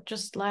report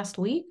just last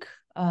week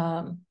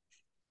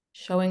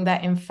showing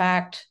that, in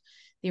fact,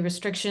 the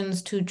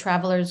restrictions to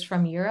travelers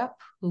from Europe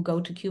who go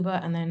to Cuba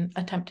and then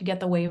attempt to get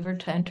the waiver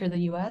to enter the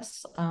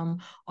U.S.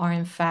 Are,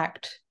 in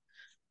fact,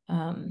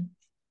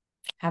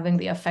 having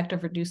the effect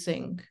of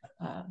reducing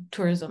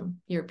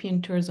tourism,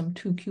 European tourism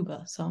to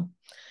Cuba. So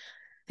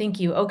thank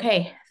you.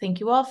 Okay, thank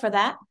you all for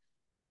that.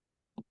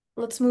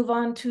 Let's move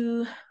on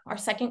to our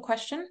second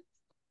question.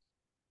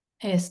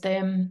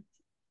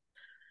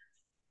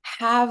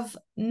 Have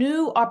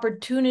new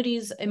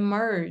opportunities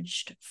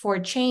emerged for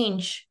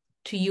change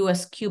to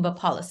U.S.-Cuba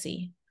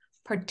policy,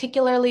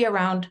 particularly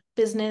around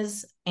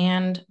business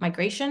and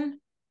migration?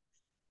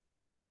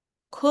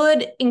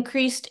 Could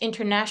increased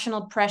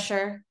international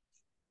pressure,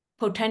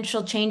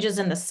 potential changes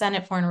in the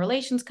Senate Foreign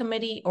Relations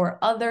Committee, or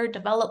other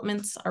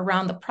developments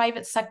around the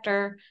private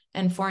sector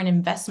and foreign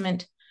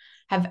investment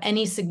have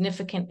any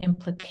significant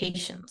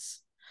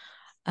implications?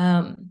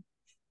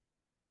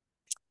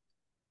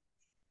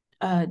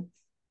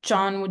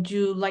 John, would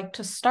you like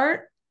to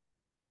start?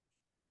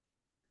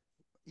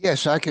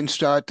 Yes, I can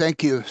start.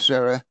 Thank you,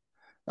 Sarah.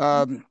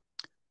 I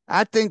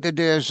think that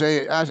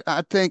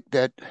I think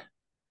that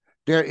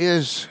there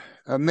is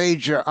a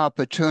major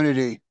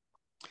opportunity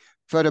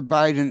for the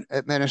Biden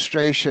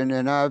administration,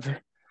 and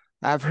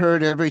I've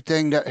heard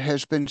everything that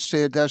has been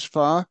said thus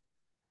far,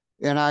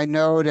 and I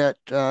know that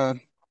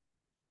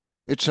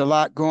it's a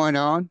lot going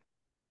on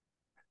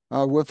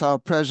with our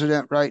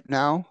president right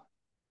now.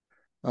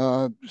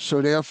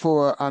 So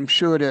therefore, I'm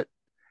sure that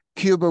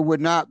Cuba would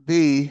not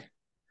be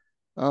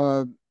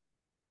on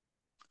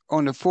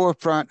the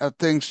forefront of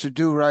things to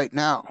do right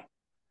now.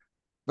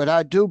 But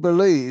I do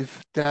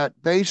believe that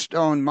based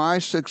on my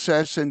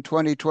success in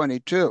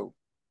 2022,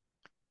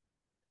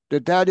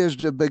 that is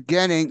the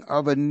beginning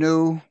of a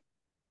new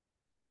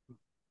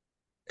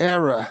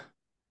era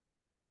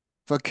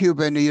for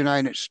Cuba and the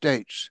United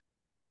States.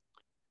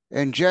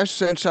 And just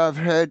since I've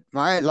had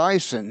my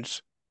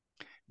license,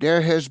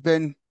 there has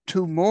been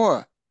 2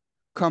 more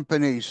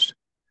companies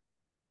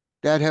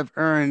that have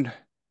earned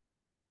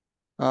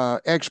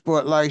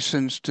export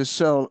license to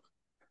sell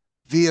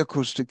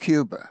vehicles to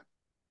Cuba.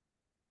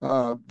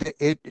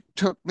 It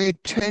took me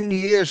 10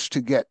 years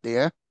to get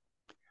there,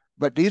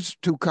 but these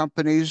 2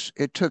 companies,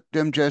 it took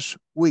them just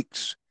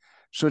weeks.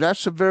 So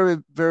that's a very,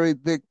 very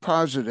big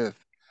positive.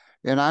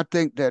 And I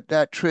think that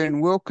that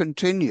trend will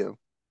continue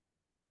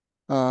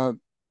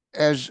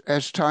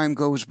as time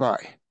goes by.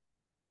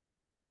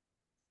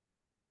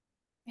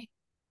 Okay.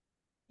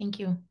 Thank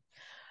you.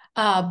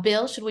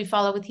 Bill, should we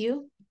follow with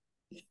you?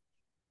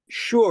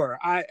 Sure.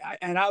 I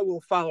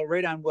will follow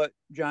right on what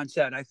John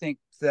said. I think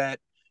that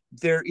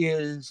there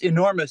is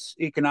enormous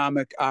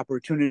economic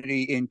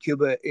opportunity in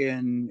Cuba,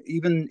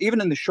 even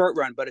in the short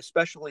run, but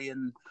especially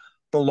in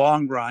the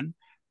long run.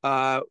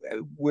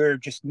 We're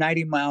just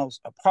 90 miles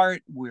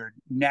apart. We're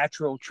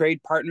natural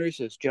trade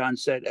partners, as John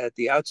said at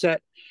the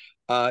outset.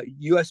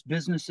 U.S.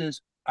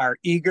 businesses are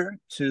eager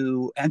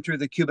to enter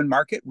the Cuban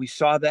market. We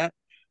saw that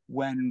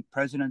when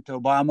President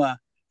Obama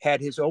had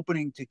his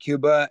opening to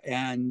Cuba,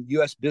 and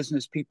U.S.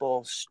 business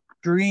people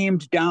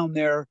streamed down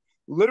there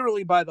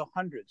literally by the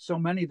hundreds. So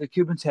many the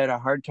Cubans had a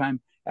hard time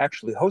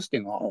actually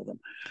hosting all of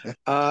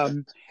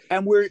them.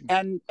 And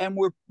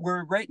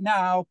we're right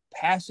now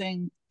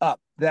passing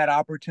up that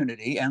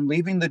opportunity and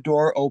leaving the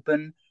door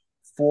open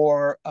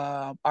for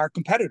our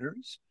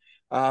competitors,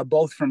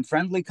 both from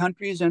friendly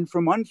countries and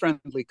from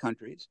unfriendly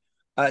countries,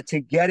 to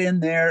get in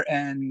there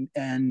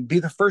and be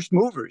the first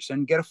movers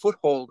and get a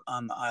foothold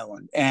on the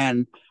island.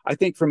 And I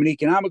think from an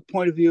economic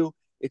point of view,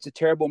 it's a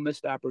terrible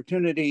missed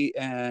opportunity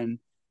and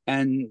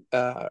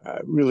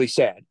really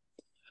sad.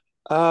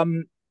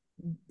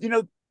 You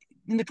know,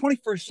 in the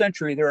 21st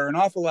century, there are an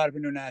awful lot of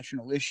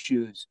international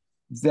issues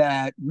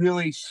that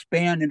really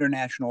span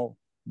international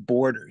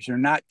borders. They're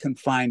not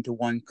confined to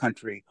one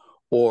country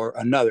or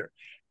another.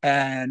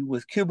 And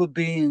with Cuba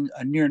being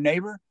a near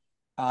neighbor,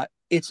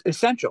 it's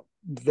essential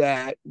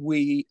that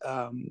we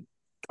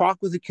talk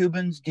with the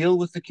Cubans, deal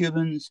with the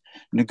Cubans,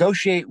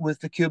 negotiate with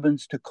the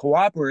Cubans to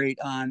cooperate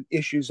on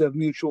issues of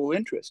mutual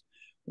interest,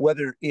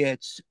 whether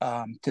it's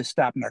to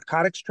stop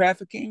narcotics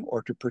trafficking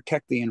or to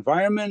protect the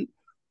environment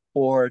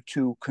or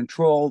to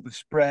control the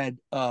spread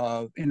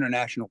of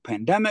international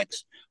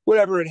pandemics,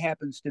 whatever it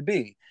happens to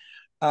be.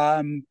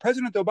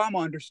 President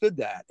Obama understood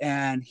that,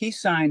 and he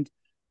signed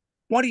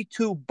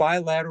 22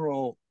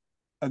 bilateral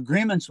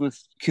agreements with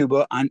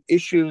Cuba on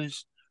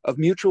issues of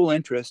mutual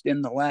interest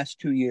in the last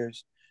 2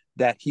 years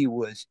that he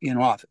was in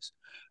office.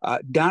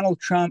 Donald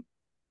Trump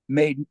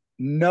made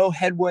no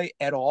headway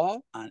at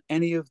all on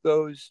any of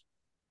those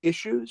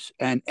issues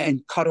and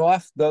cut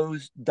off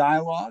those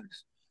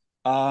dialogues.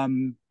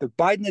 The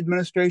Biden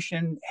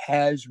administration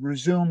has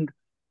resumed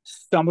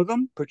some of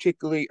them,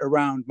 particularly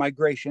around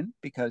migration,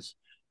 because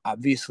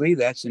obviously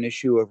that's an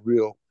issue of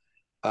real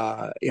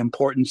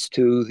importance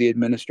to the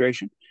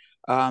administration,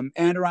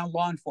 and around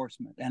law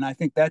enforcement. And I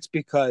think that's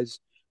because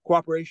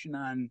cooperation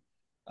on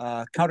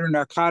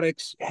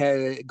Counter-narcotics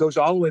goes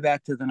all the way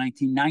back to the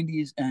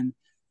 1990s, and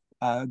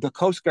the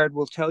Coast Guard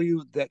will tell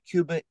you that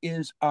Cuba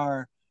is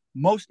our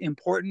most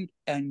important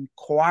and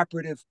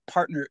cooperative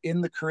partner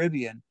in the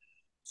Caribbean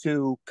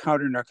to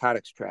counter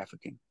narcotics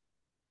trafficking.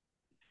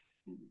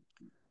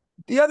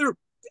 The other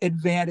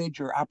advantage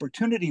or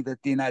opportunity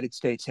that the United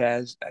States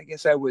has, I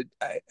guess I would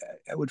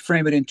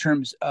frame it in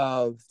terms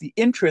of the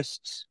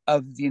interests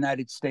of the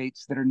United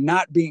States that are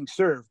not being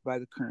served by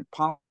the current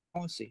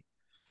policy,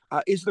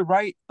 is the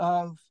right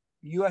of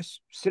U.S.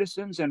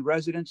 citizens and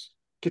residents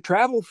to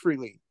travel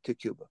freely to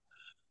Cuba.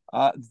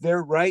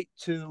 Their right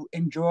to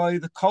enjoy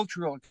the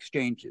cultural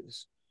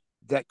exchanges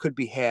that could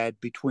be had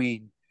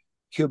between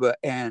Cuba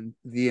and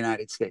the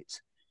United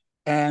States.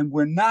 And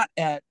we're not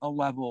at a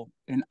level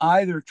in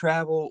either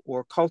travel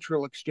or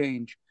cultural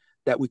exchange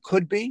that we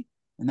could be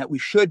and that we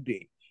should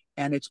be.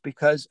 And it's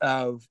because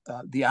of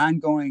the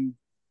ongoing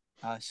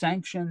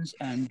sanctions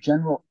and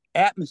general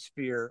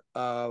atmosphere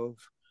of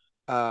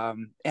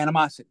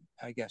animosity,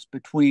 I guess,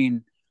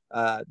 between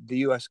the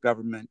U.S.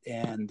 government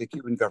and the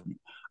Cuban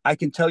government. I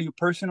can tell you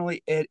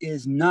personally, it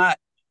is not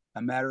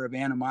a matter of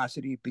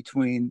animosity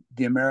between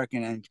the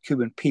American and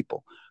Cuban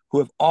people, who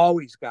have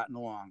always gotten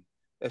along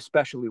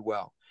especially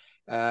well.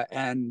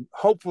 And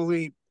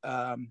hopefully,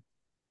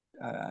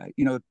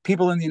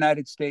 people in the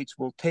United States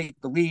will take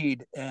the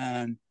lead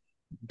and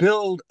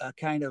build a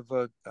kind of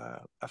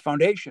a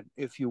foundation,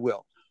 if you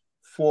will,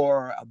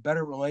 for a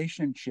better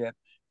relationship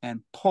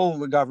and pull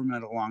the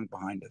government along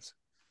behind us.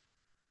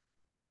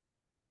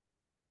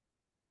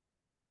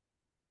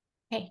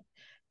 Okay,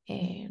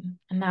 and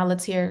now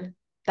let's hear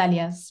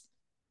Dalia's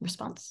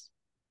response,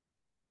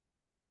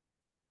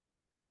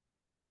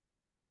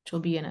 which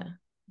will be in a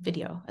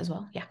video as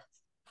well. Yeah.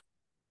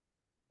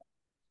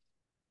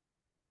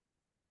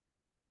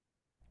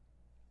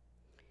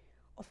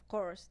 Of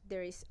course,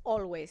 there is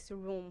always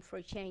room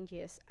for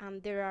changes,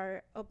 and there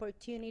are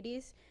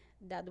opportunities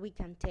that we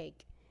can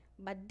take.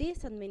 But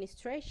this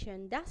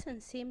administration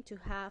doesn't seem to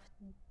have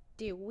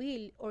the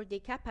will or the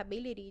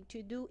capability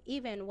to do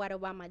even what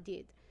Obama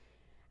did.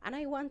 And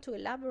I want to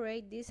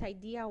elaborate this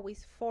idea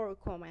with 4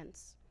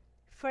 comments.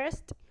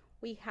 First,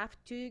 we have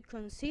to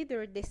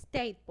consider the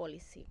state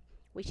policy,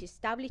 which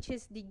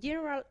establishes the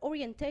general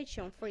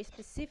orientation for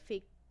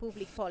specific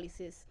public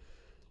policies.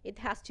 It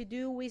has to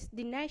do with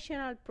the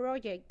national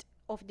project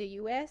of the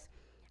U.S.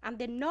 and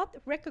the not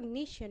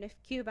recognition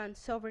of Cuban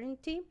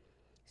sovereignty.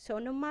 So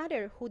no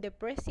matter who the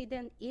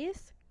president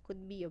is,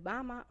 could be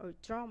Obama or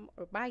Trump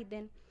or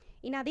Biden,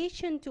 in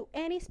addition to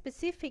any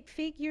specific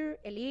figure,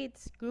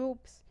 elites,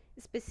 groups,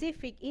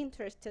 specific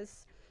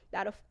interests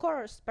that of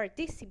course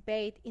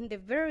participate in the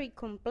very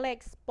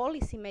complex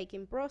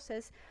policy-making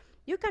process,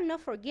 you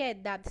cannot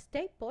forget that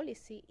state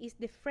policy is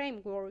the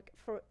framework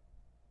for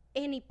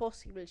any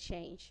possible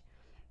change.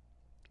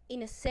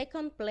 In a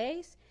second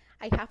place,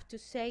 I have to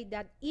say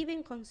that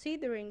even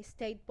considering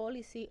state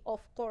policy,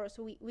 of course,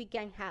 we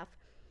can have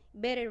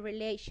better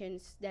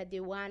relations than the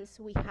ones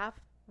we have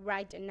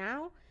right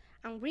now,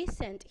 and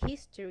recent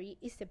history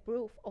is a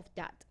proof of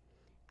that.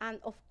 And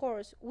of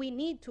course, we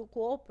need to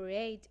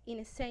cooperate in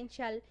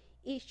essential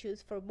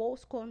issues for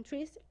both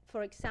countries,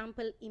 for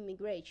example,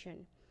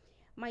 immigration.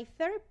 My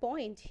third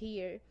point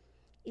here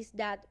is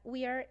that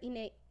we are in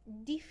a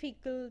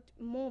difficult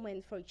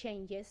moment for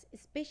changes,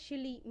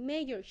 especially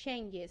major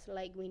changes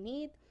like we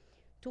need.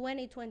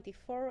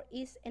 2024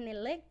 is an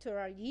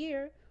electoral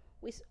year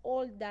with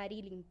all that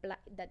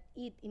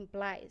it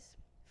implies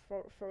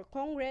for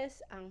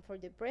Congress and for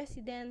the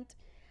president,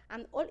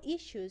 and all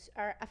issues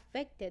are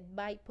affected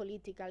by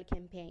political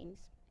campaigns.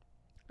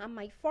 And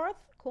my fourth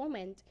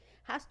comment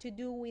has to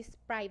do with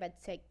private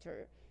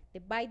sector. The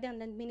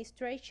Biden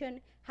administration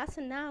has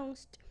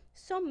announced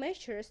some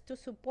measures to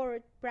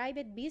support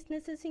private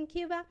businesses in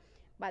Cuba,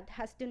 but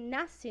has done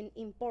nothing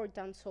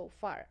important so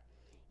far.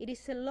 It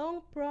is a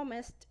long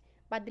promised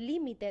but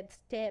limited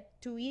step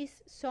to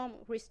ease some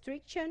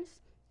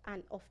restrictions,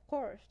 and of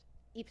course,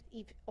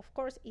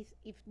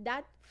 if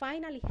that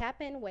finally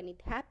happened, when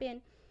it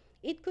happened,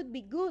 it could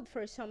be good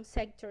for some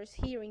sectors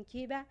here in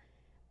Cuba,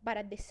 but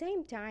at the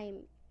same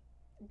time,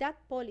 that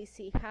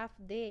policy have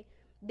the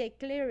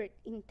declared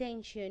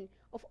intention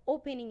of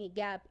opening a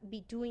gap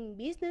between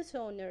business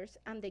owners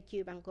and the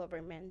Cuban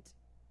government.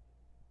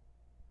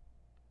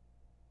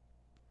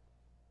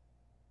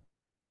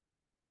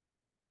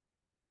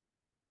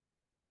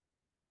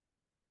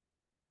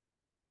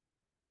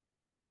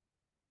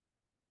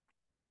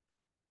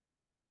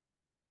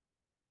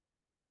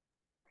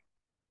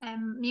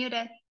 I'm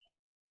muted.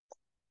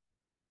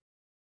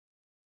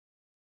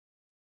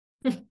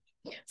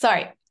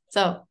 Sorry.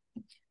 So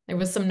there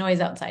was some noise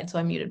outside, so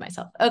I muted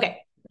myself. Okay,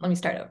 let me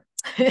start over.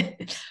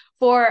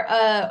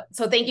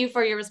 So thank you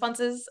for your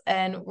responses,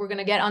 and we're going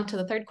to get on to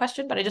the third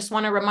question, but I just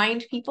want to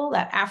remind people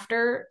that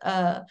after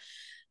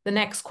the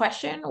next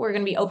question, we're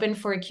going to be open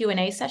for a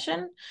Q&A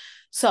session.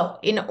 So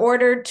in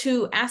order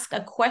to ask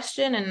a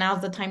question, and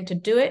now's the time to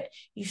do it,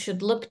 you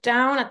should look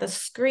down at the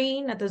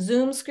screen, at the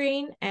Zoom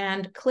screen,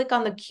 and click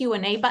on the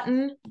Q&A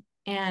button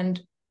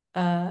and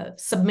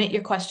submit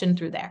your question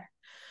through there.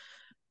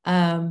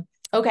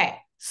 Okay,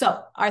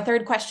 so our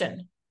third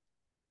question.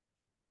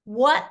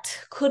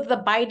 What could the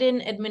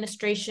Biden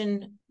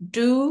administration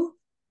do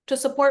to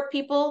support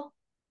people,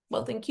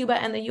 both in Cuba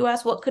and the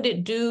U.S.? What could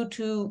it do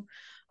to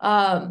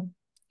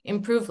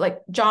improve,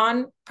 like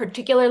John,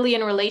 particularly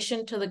in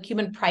relation to the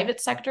Cuban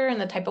private sector and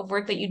the type of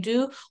work that you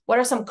do? What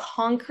are some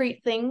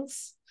concrete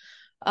things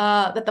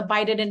that the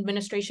Biden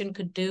administration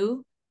could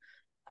do?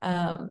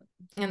 And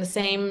the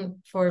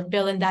same for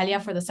Bill and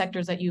Dalia for the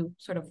sectors that you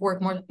sort of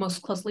work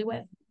most closely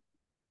with.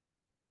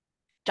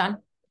 John?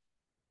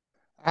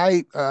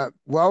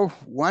 Well,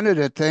 one of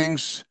the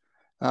things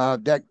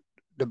that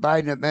the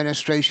Biden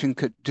administration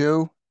could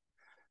do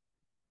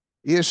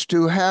is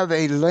to have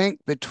a link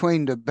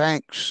between the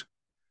banks.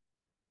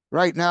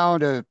 Right now,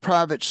 the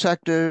private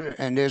sector,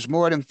 and there's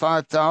more than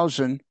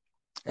 5,000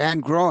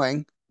 and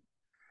growing,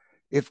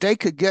 if they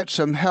could get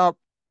some help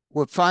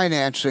with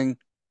financing,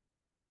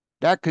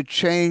 that could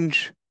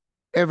change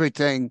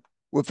everything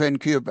within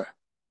Cuba.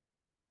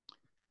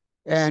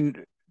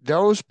 And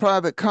those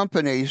private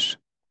companies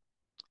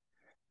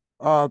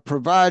are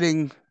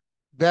providing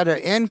better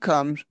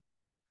incomes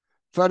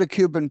for the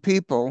Cuban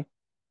people.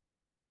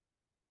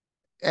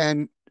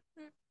 And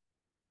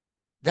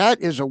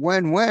that is a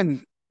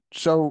win-win.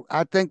 So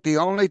I think the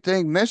only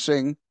thing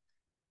missing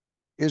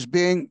is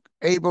being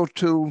able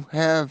to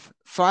have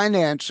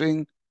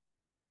financing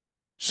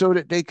so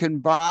that they can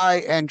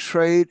buy and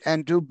trade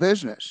and do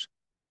business.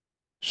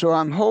 So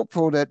I'm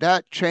hopeful that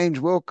that change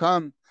will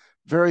come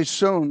very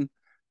soon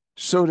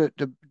so that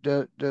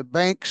the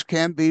banks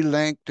can be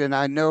linked. And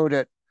I know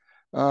that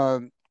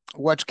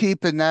what's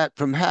keeping that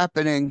from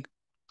happening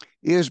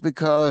is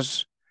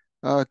because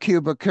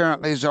Cuba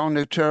currently is on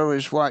the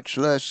terrorist watch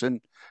list,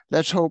 and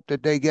let's hope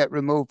that they get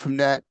removed from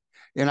that.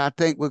 And I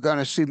think we're going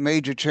to see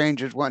major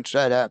changes once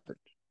that happens.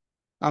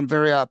 I'm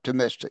very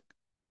optimistic.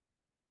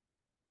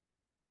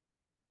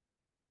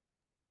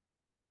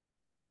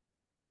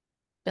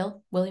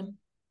 Bill, William?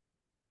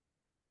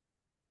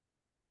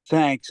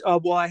 Thanks.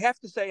 Well, I have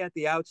to say at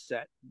the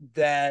outset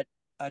that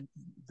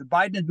the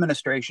Biden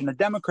administration, a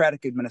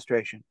Democratic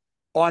administration,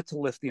 ought to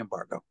lift the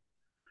embargo.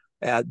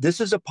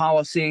 This is a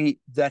policy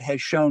that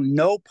has shown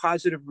no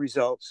positive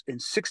results in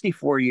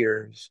 64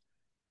 years,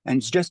 and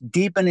it's just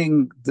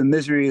deepening the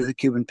misery of the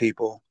Cuban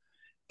people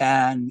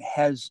and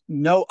has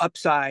no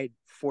upside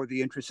for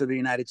the interests of the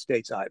United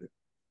States either.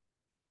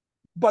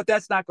 But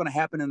that's not going to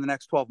happen in the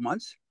next 12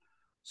 months.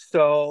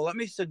 So let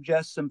me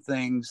suggest some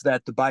things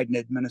that the Biden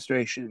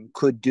administration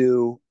could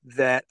do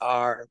that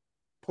are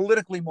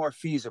politically more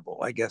feasible,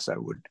 I guess I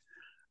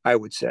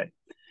would say.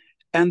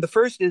 And the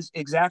first is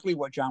exactly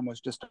what John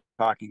was just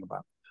talking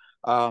about.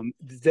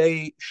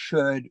 They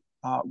should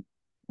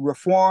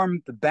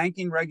reform the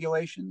banking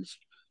regulations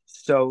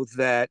so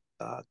that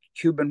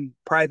Cuban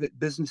private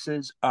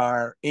businesses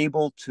are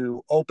able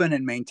to open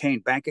and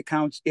maintain bank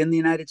accounts in the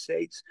United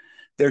States.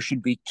 There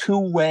should be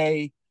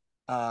two-way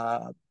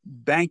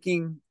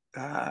banking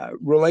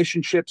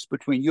relationships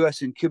between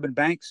U.S. and Cuban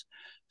banks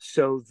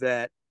so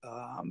that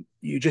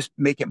you just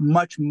make it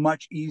much,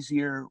 much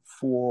easier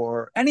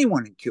for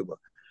anyone in Cuba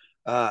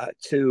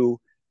to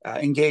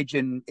engage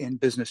in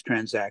business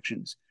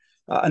transactions.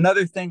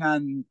 Another thing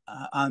on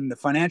the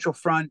financial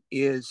front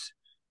is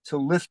to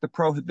lift the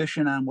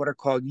prohibition on what are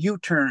called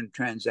U-turn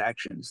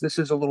transactions. This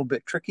is a little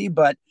bit tricky,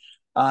 but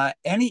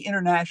any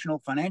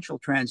international financial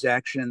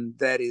transaction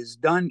that is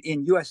done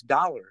in U.S.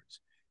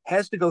 dollars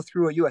has to go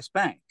through a U.S.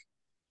 bank.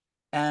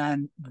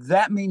 And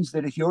that means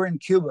that if you're in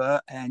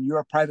Cuba and you're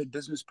a private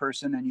business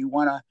person and you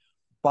want to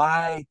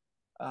buy,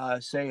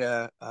 say,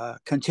 a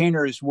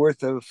container's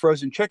worth of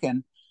frozen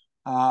chicken,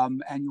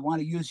 and you want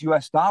to use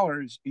U.S.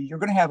 dollars, you're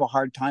going to have a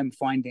hard time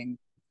finding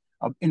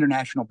an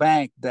international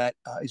bank that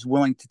is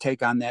willing to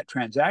take on that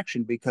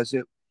transaction because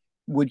it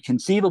would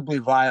conceivably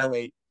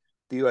violate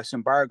the U.S.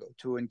 embargo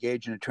to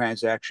engage in a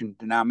transaction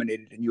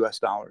denominated in U.S.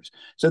 dollars.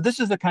 So this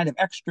is the kind of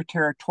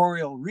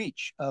extraterritorial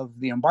reach of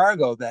the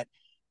embargo that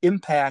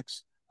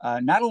impacts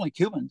not only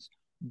Cubans,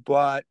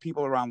 but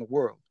people around the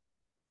world.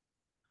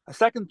 A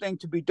second thing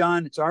to be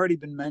done, it's already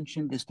been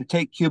mentioned, is to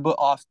take Cuba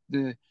off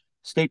the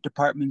State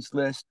Department's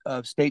list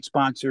of state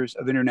sponsors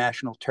of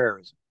international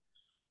terrorism.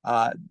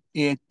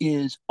 It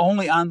is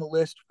only on the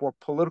list for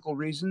political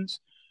reasons.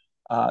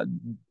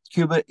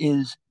 Cuba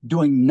is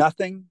doing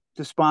nothing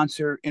to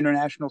sponsor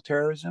international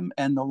terrorism,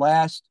 and the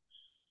last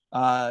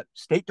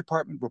State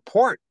Department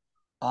report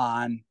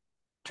on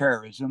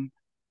terrorism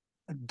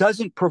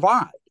doesn't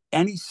provide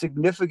any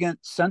significant,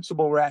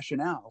 sensible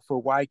rationale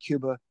for why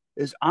Cuba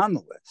is on the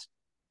list.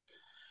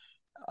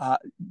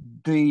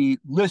 The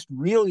list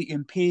really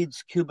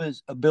impedes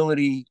Cuba's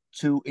ability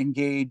to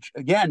engage,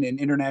 again, in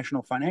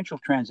international financial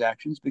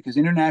transactions because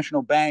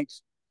international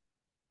banks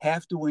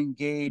have to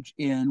engage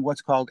in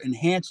what's called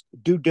enhanced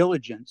due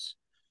diligence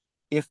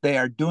if they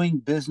are doing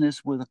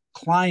business with a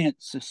client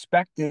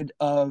suspected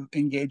of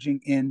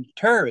engaging in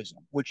terrorism,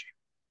 which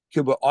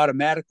Cuba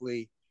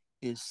automatically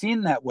is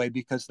seen that way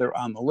because they're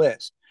on the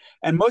list.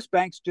 And most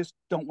banks just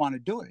don't want to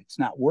do it. It's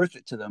not worth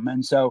it to them.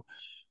 And so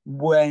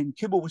when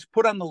Cuba was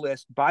put on the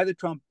list by the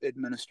Trump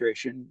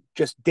administration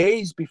just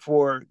days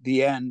before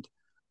the end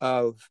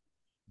of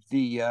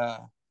the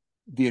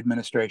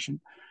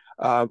administration,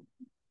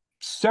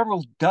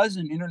 several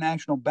dozen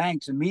international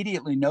banks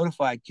immediately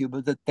notified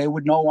Cuba that they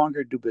would no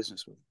longer do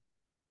business with it.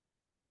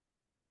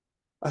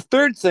 A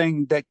third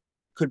thing that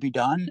could be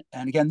done,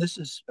 and again, this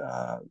has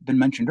been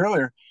mentioned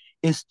earlier,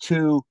 is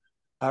to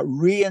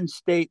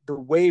reinstate the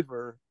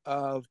waiver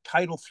of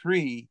Title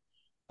III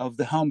of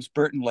the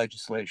Helms-Burton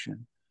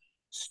legislation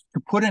to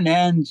put an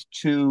end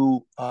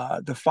to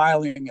the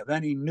filing of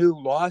any new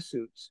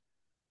lawsuits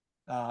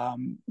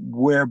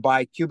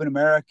whereby Cuban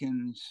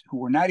Americans who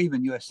were not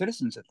even U.S.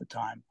 citizens at the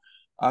time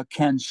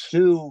can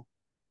sue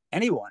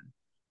anyone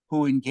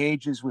who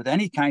engages with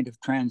any kind of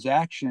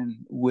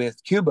transaction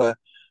with Cuba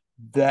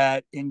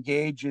that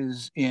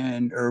engages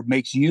in or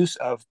makes use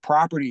of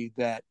property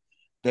that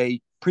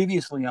they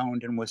previously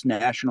owned and was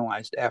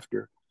nationalized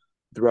after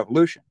the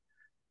revolution.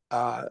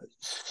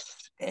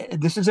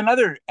 This is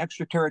another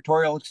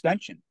extraterritorial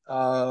extension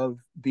of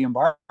the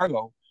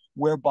embargo,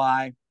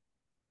 whereby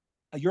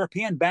a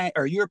European bank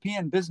or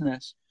European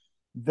business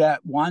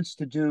that wants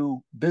to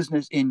do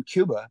business in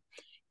Cuba,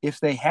 if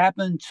they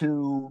happen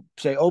to,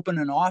 say, open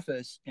an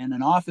office in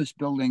an office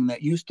building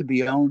that used to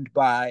be owned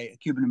by a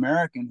Cuban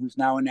American who's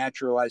now a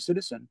naturalized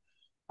citizen,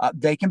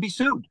 they can be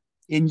sued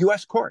in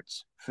U.S.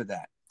 courts for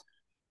that.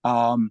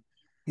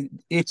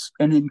 It's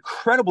an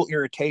incredible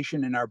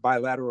irritation in our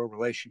bilateral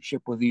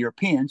relationship with the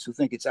Europeans, who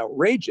think it's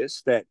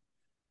outrageous that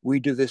we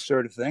do this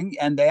sort of thing.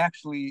 And they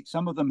actually,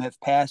 some of them have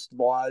passed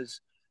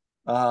laws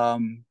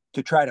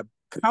to try to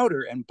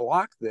counter and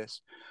block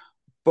this.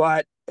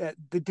 But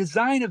the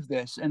design of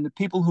this, and the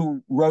people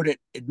who wrote it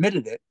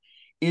admitted it,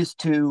 is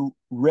to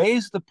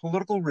raise the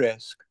political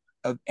risk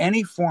of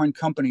any foreign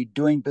company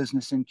doing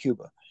business in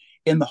Cuba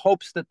in the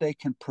hopes that they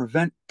can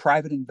prevent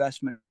private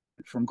investment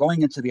from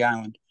going into the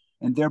island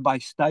and thereby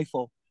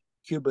stifle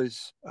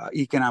Cuba's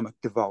economic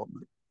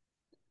development.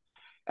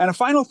 And a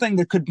final thing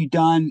that could be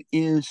done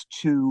is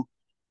to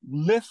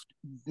lift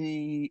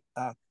the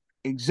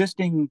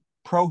existing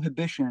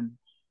prohibition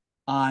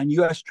on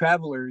U.S.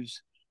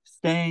 travelers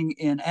staying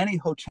in any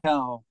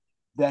hotel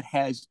that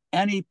has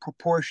any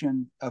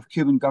proportion of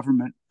Cuban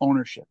government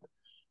ownership.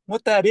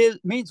 What that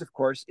means, of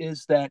course,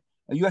 is that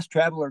a U.S.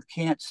 traveler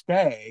can't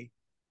stay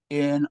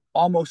in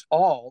almost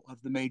all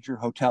of the major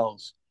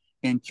hotels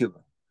in Cuba.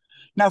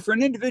 Now, for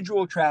an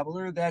individual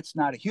traveler, that's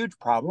not a huge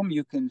problem.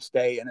 You can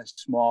stay in a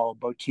small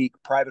boutique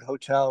private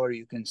hotel, or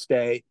you can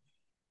stay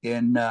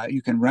in,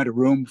 you can rent a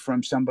room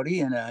from somebody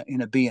in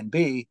a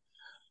B&B.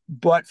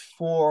 But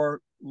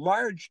for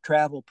large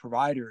travel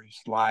providers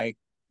like,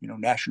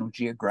 National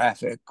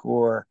Geographic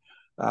or,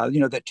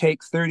 that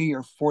take 30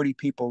 or 40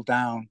 people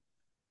down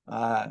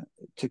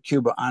to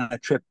Cuba on a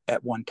trip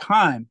at one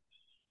time,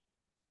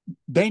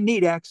 they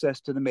need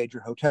access to the major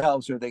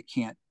hotels or they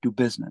can't do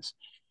business.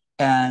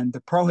 And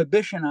the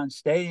prohibition on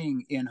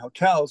staying in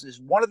hotels is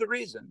one of the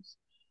reasons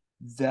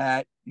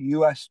that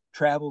U.S.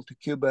 travel to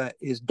Cuba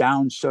is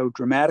down so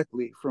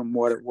dramatically from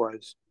what it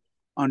was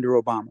under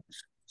Obama.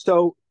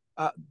 So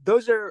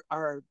those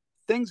are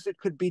things that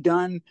could be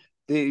done.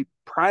 The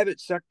private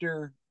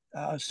sector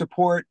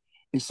support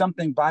is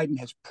something Biden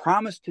has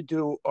promised to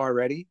do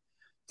already.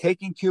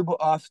 Taking Cuba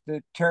off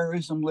the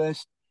terrorism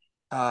list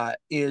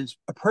is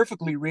a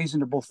perfectly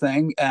reasonable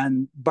thing.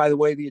 And by the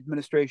way, the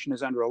administration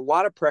is under a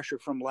lot of pressure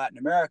from Latin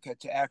America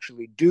to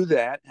actually do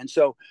that. And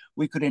so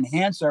we could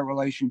enhance our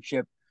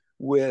relationship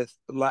with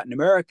Latin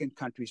American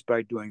countries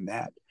by doing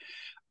that.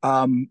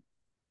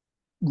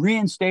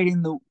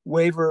 Reinstating the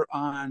waiver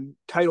on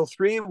Title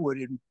III would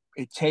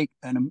take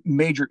a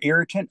major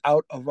irritant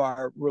out of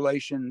our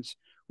relations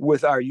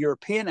with our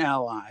European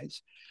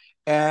allies.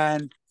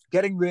 And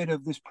getting rid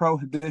of this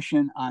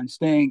prohibition on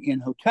staying in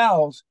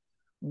hotels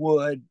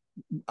would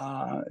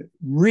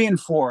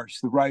reinforce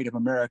the right of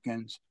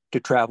Americans to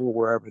travel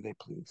wherever they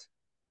please.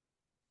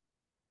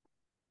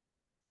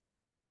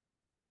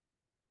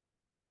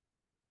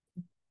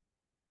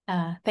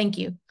 Thank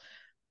you.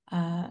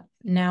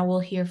 Now we'll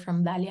hear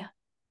from Dalia.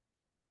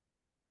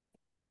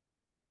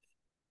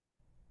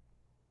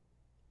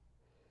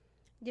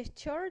 The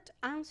short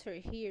answer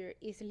here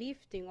is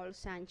lifting all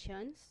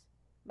sanctions,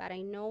 but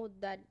I know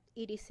that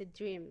it is a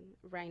dream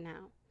right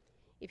now.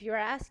 If you're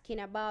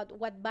asking about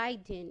what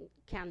Biden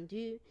can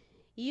do,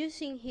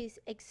 using his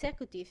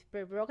executive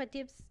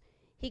prerogatives,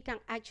 he can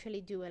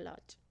actually do a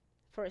lot.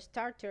 For a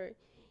starter,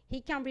 he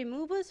can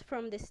remove us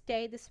from the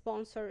state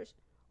sponsors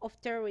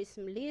of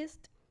terrorism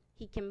list.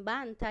 He can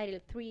ban Title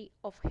III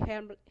of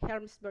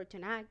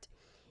Helms-Burton Act.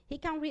 He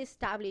can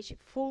reestablish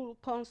full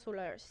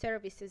consular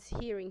services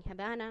here in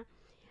Havana.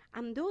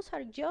 And those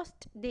are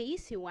just the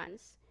easy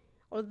ones.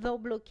 Although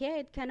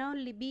blockade can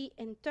only be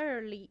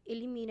entirely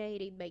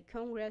eliminated by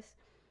Congress,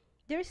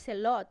 there's a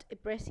lot a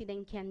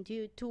president can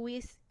do to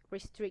ease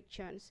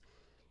restrictions.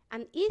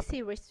 And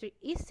easing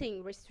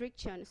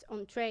restrictions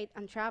on trade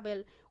and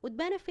travel would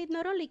benefit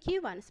not only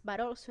Cubans, but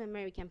also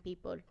American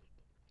people.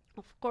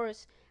 Of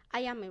course,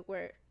 I am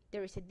aware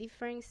there is a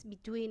difference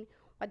between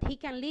what he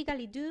can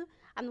legally do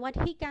and what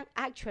he can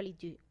actually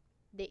do.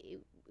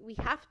 We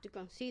have to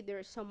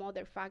consider some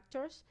other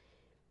factors.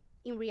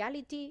 In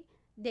reality,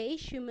 the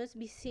issue must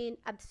be seen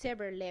at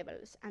several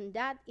levels, and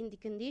that in the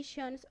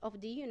conditions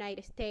of the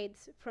United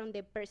States from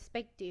the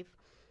perspective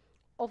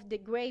of the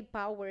great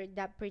power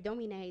that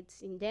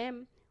predominates in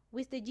them,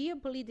 with the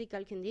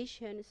geopolitical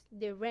conditions,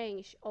 the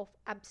range of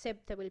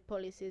acceptable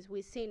policies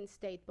within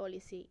state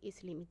policy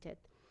is limited.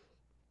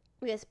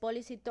 U.S.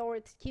 policy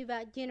towards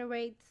Cuba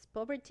generates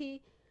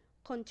poverty,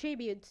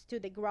 contributes to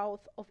the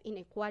growth of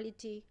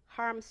inequality,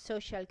 harms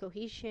social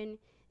cohesion,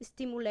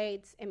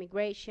 stimulates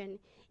emigration,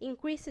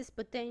 increases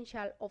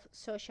potential of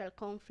social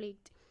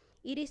conflict.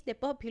 It is the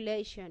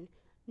population,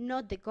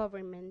 not the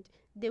government,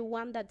 the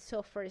one that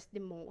suffers the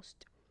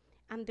most.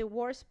 And the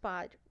worst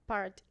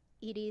part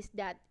it is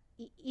that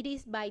it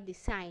is by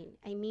design.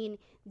 I mean,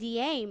 the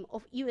aim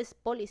of U.S.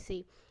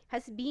 policy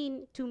has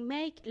been to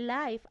make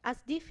life as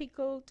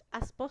difficult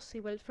as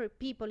possible for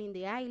people in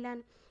the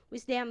island,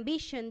 with the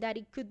ambition that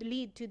it could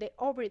lead to the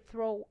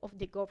overthrow of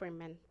the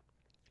government.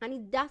 And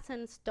it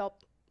doesn't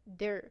stop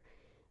there.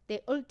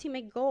 The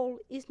ultimate goal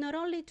is not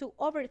only to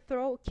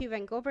overthrow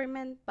Cuban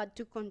government, but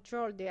to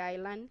control the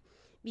island,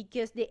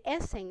 because the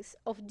essence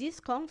of this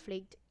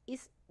conflict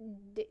is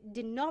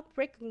the not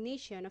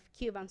recognition of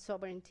Cuban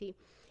sovereignty.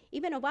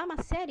 Even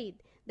Obama said it,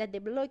 that the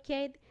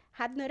blockade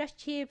had not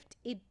achieved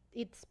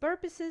its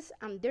purposes,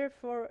 and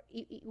therefore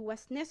it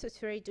was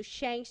necessary to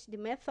change the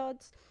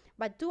methods,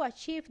 but to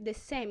achieve the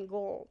same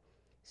goal.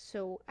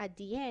 So at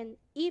the end,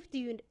 if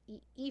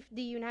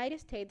the United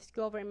States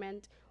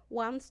government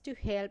wants to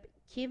help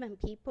Cuban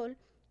people,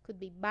 could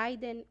be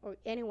Biden or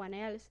anyone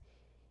else,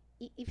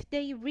 if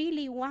they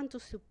really want to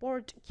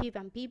support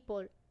Cuban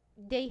people,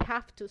 they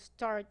have to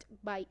start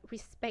by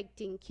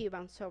respecting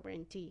Cuban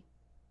sovereignty.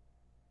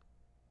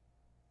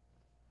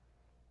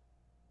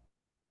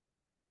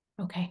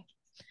 Okay.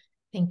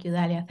 Thank you,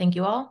 Dalia. Thank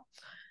you all.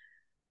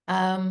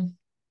 All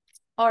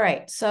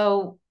right.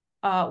 So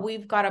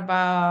we've got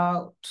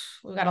a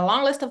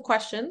long list of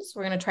questions.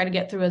 We're going to try to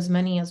get through as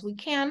many as we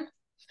can.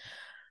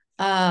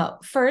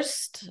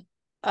 First,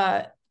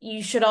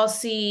 you should all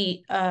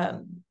see,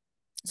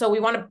 so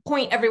we want to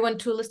point everyone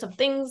to a list of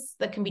things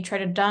that can be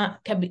done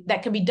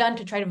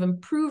to try to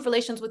improve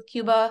relations with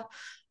Cuba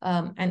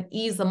and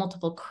ease the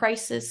multiple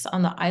crises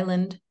on the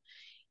island.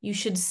 You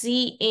should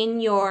see in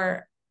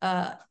your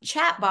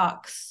chat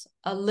box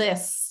a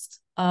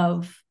list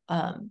of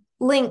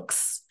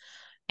links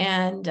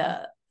and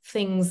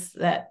things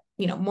that,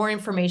 more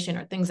information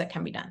or things that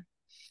can be done.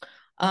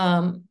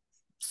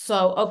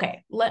 So,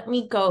 okay, let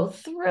me go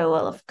through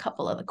a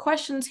couple of the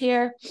questions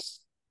here.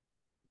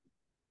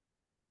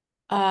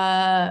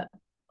 Why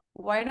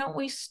don't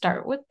we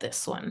start with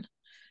this one?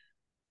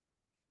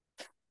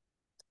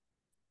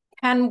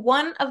 Can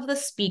one of the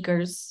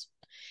speakers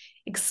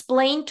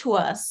explain to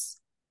us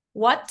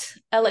what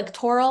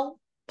electoral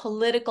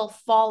political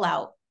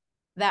fallout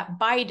that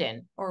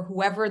Biden, or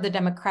whoever the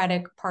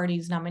Democratic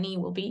Party's nominee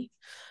will be,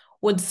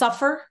 would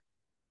suffer?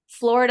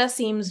 Florida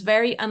seems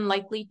very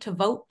unlikely to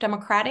vote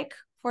Democratic,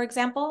 for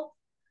example,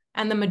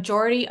 and the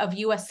majority of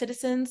U.S.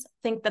 citizens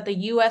think that the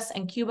U.S.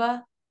 and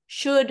Cuba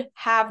should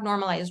have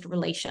normalized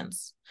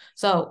relations.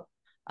 So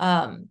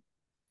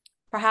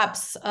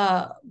perhaps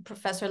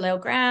Professor Leo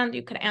Grand,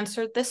 you could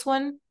answer this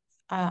one.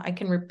 I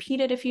can repeat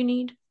it if you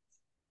need.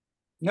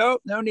 No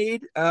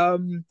need.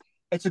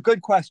 It's a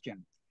good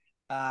question.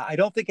 I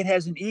don't think it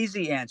has an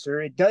easy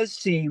answer. It does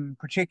seem,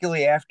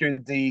 particularly after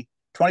the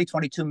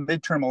 2022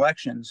 midterm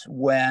elections,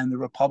 when the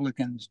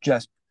Republicans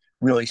just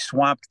really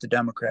swamped the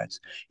Democrats,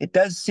 it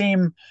does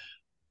seem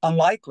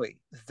unlikely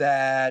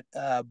that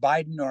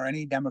Biden or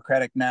any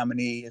Democratic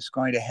nominee is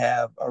going to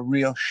have a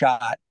real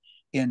shot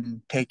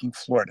in taking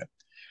Florida.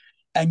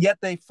 And yet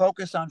they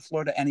focus on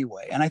Florida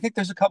anyway. And I think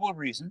there's a couple of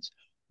reasons.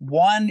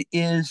 One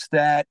is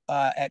that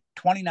at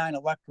 29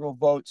 electoral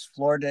votes,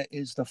 Florida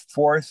is the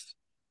fourth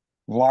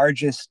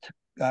largest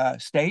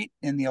state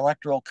in the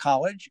Electoral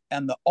College,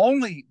 and the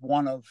only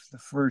one of the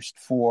first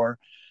four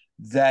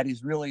that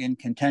is really in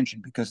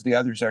contention, because the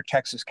others are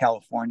Texas,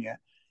 California,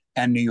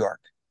 and New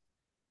York.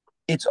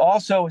 It's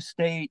also a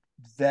state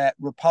that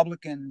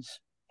Republicans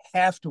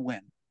have to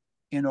win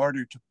in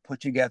order to put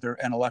together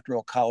an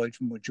Electoral College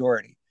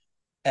majority.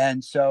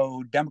 And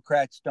so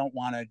Democrats don't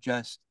want to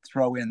just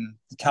throw in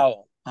the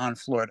towel on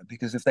Florida,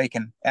 because if they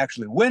can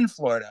actually win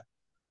Florida,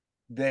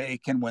 they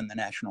can win the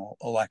national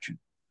election.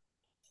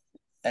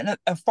 And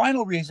a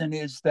final reason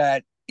is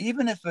that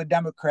even if a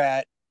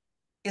Democrat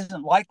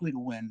isn't likely to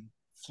win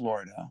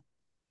Florida,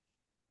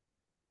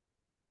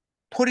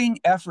 putting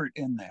effort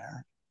in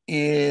there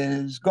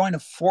is going to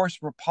force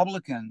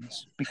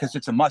Republicans, because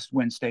it's a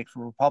must-win state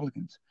for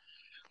Republicans,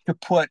 to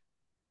put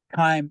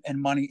time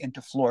and money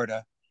into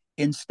Florida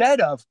instead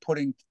of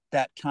putting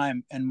that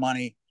time and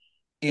money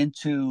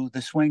into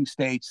the swing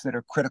states that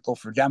are critical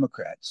for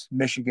Democrats: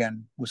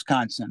 Michigan,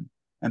 Wisconsin,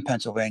 and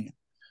Pennsylvania.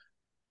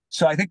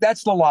 So I think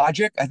that's the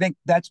logic. I think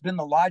that's been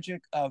the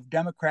logic of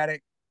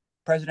Democratic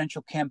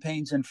presidential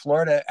campaigns in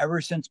Florida ever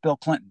since Bill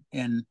Clinton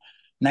in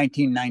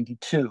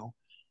 1992.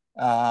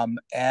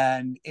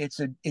 And it's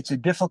a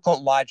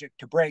difficult logic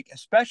to break,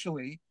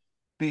 especially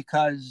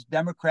because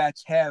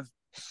Democrats have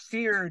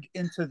seared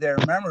into their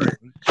memory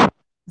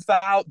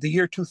throughout the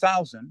year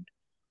 2000,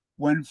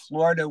 when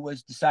Florida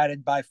was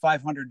decided by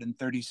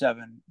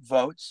 537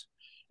 votes,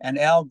 and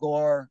Al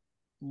Gore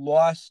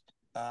lost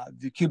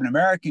the Cuban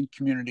American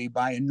community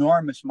by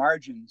enormous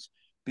margins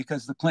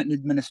because the Clinton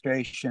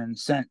administration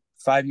sent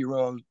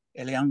 5-year-old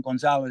Elian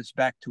Gonzalez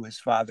back to his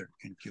father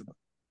in Cuba.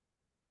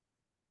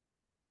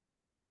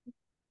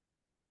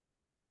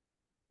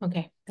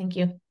 Okay, thank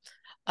you.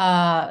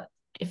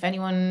 If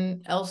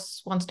anyone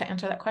else wants to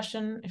answer that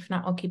question, if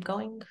not, I'll keep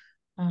going.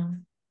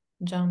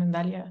 John and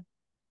Dalia.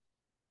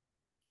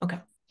 Okay.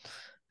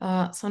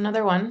 So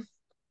another one,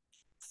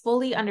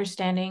 fully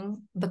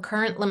understanding the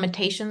current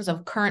limitations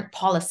of current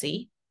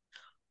policy,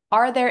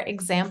 are there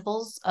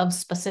examples of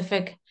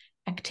specific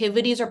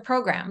activities or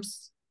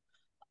programs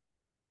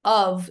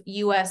of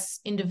U.S.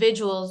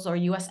 individuals or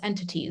U.S.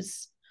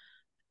 entities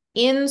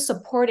in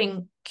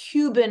supporting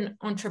Cuban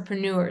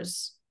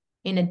entrepreneurs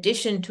in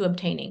addition to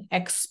obtaining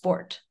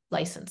export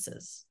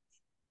licenses?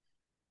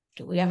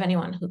 Do we have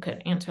anyone who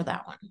could answer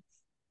that one?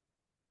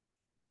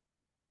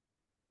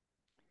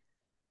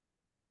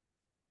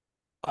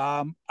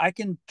 I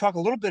can talk a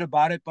little bit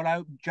about it, but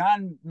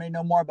John may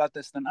know more about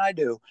this than I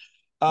do.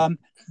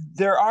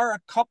 There are a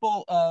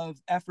couple of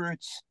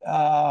efforts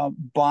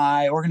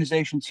by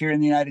organizations here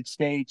in the United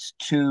States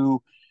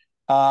to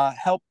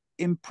help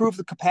improve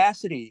the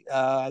capacity,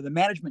 the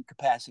management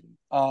capacity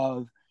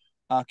of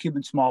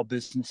Cuban small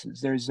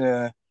businesses. There's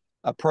a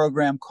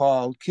program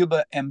called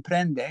Cuba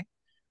Emprende,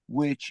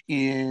 which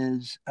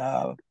is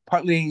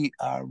partly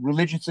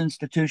religious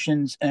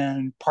institutions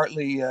and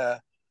partly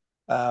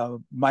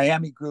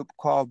Miami group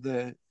called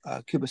the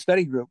Cuba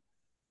Study Group,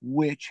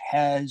 which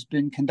has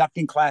been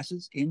conducting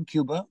classes in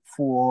Cuba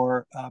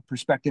for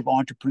prospective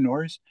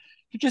entrepreneurs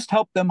to just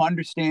help them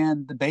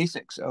understand the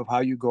basics of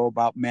how you go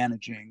about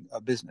managing a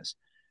business.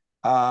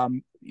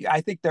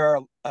 I think there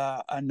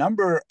are a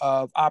number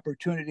of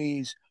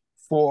opportunities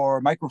for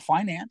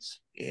microfinance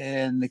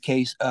in the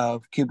case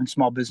of Cuban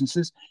small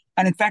businesses.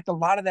 And in fact, a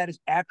lot of that is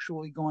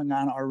actually going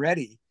on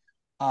already,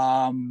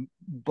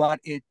 but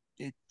it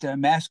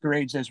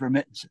masquerades as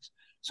remittances.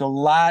 So a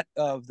lot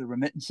of the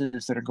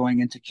remittances that are going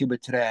into Cuba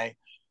today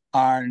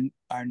are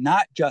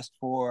not just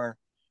for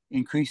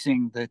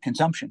increasing the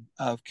consumption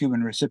of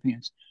Cuban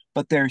recipients,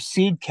 but they're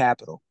seed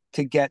capital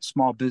to get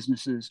small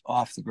businesses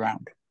off the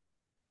ground.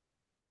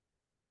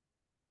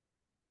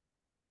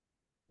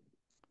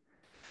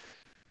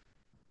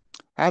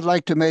 I'd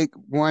like to make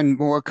one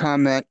more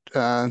comment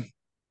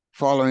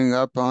following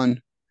up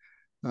on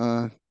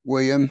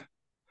William.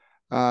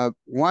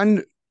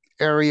 One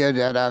area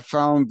that I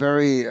found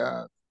very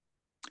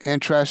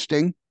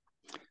interesting,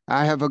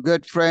 I have a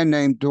good friend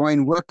named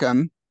Dwayne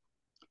Wickham,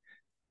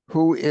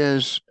 who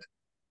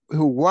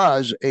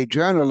was a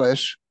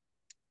journalist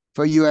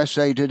for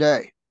USA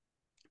Today.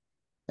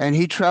 And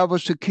he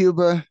travels to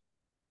Cuba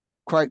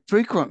quite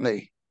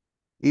frequently,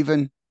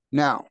 even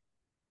now.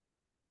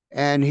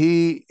 And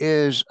he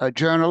is a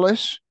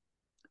journalist,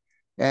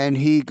 and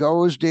he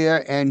goes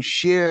there and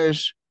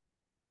shares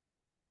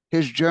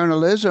his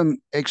journalism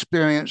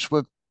experience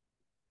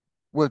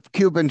with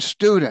Cuban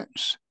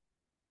students.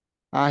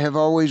 I have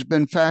always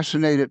been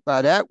fascinated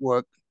by that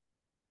work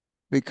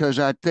because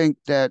I think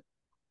that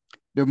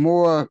the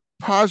more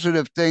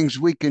positive things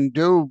we can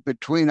do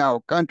between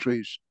our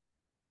countries,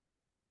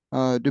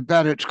 the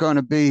better it's going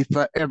to be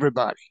for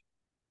everybody.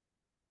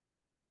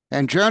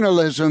 And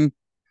journalism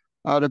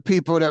are the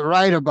people that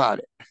write about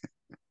it.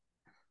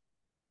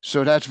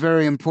 So that's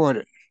very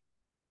important.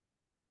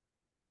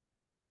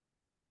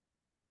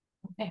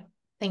 Okay,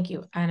 thank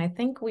you. And I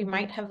think we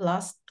might have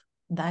lost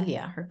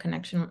Dalia. Her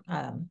connection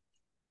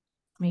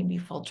may be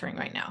faltering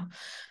right now.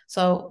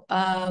 So,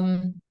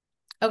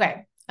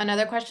 okay,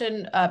 another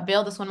question,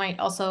 Bill, this one might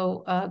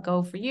also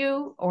go for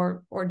you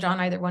or John,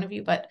 either one of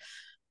you, but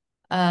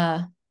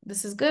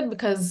this is good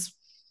because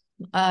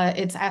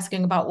it's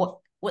asking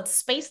about what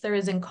space there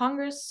is in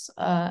Congress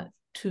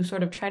to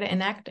sort of try to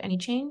enact any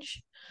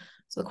change.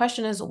 So the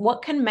question is,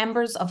 what can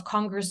members of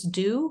Congress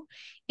do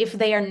if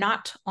they are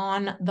not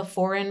on the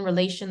Foreign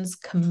Relations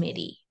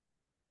Committee?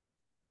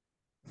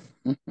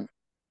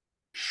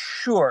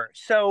 Sure.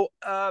 So,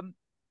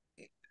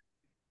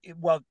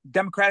 well,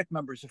 Democratic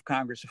members of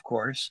Congress, of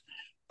course,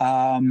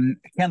 can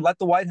let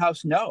the White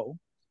House know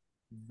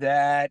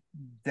that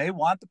they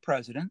want the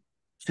president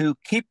to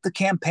keep the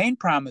campaign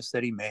promise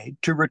that he made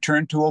to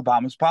return to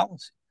Obama's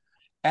policy.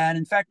 And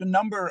in fact, a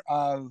number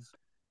of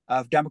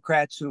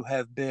Democrats who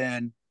have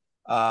been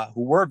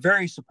who were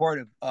very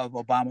supportive of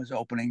Obama's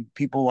opening,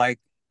 people like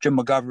Jim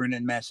McGovern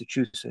in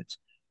Massachusetts,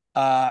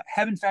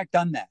 have in fact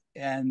done that.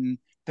 And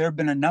there have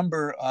been a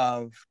number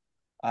of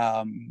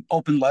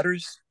open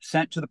letters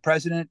sent to the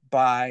president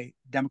by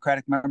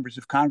Democratic members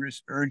of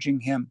Congress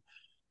urging him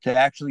to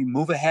actually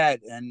move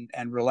ahead and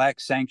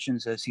relax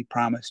sanctions as he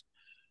promised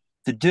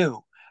to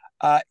do.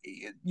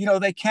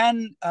 They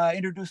can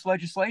introduce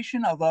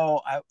legislation,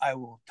 although I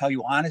will tell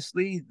you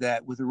honestly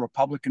that with a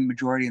Republican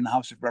majority in the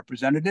House of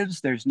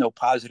Representatives, there's no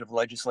positive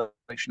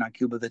legislation on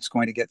Cuba that's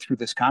going to get through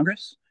this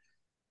Congress.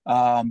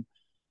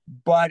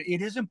 But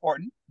it is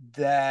important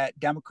that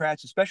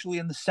Democrats, especially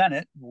in the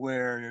Senate,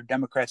 where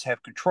Democrats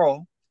have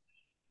control,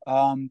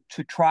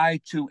 to try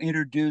to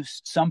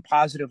introduce some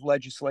positive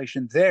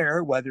legislation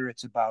there, whether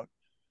it's about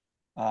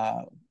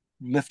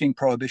lifting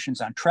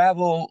prohibitions on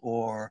travel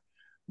or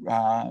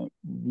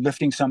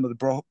lifting some of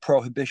the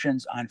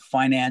prohibitions on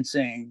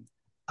financing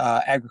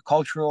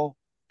agricultural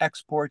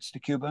exports to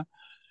Cuba,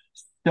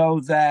 so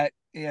that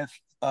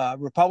if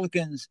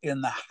Republicans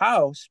in the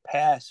House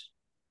pass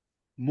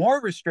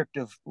more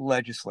restrictive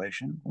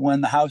legislation,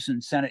 when the House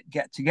and Senate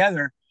get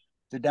together,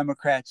 the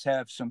Democrats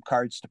have some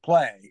cards to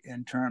play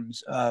in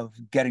terms of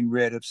getting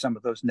rid of some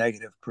of those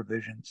negative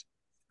provisions.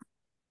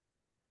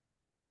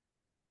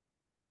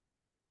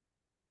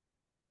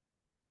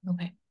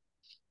 Okay.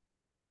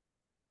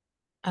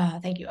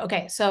 Thank you.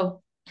 Okay,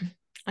 so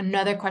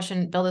another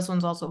question, Bill, this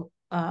one's also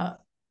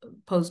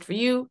posed for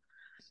you.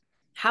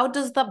 How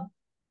does the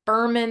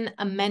Berman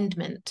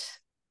Amendment,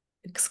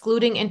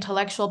 excluding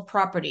intellectual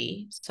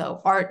property,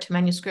 so art,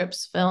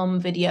 manuscripts, film,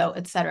 video,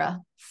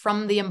 etc.,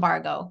 from the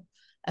embargo,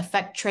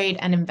 affect trade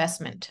and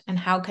investment, and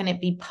how can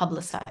it be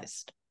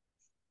publicized?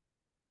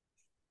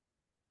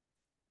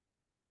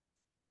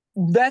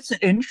 That's an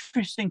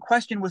interesting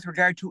question with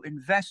regard to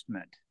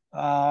investment.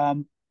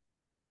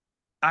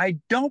 I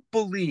don't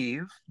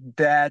believe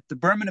that the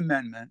Berman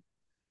Amendment,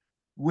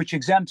 which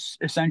exempts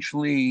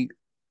essentially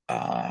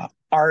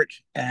art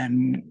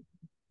and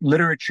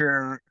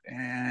literature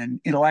and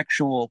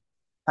intellectual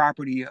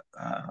property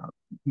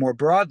more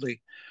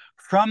broadly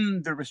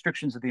from the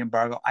restrictions of the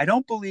embargo, I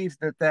don't believe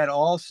that that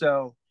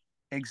also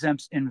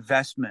exempts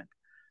investment.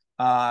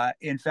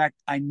 In fact,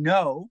 I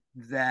know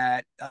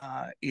that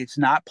it's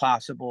not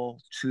possible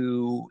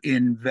to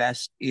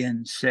invest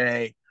in,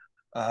 say,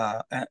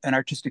 an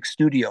artistic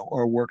studio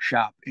or a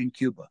workshop in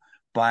Cuba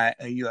by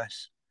a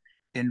U.S.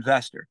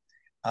 investor.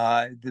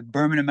 The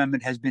Berman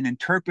Amendment has been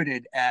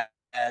interpreted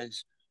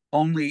as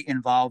only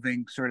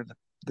involving sort of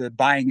the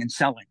buying and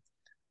selling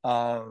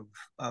of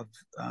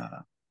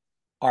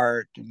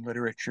art and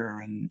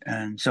literature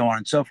and so on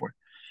and so forth.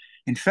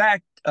 In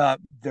fact,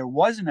 there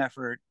was an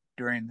effort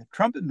during the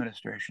Trump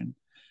administration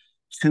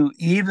to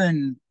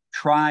even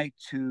try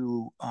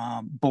to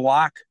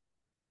block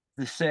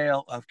the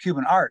sale of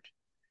Cuban art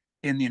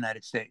in the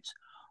United States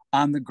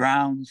on the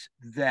grounds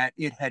that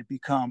it had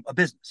become a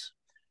business,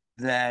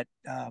 that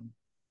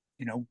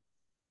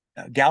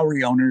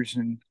gallery owners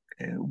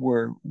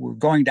were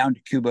going down to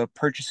Cuba,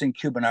 purchasing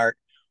Cuban art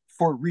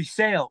for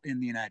resale in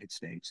the United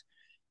States.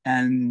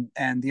 And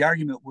the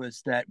argument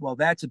was that, well,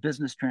 that's a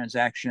business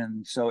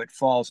transaction, so it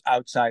falls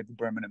outside the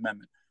Berman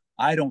Amendment.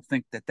 I don't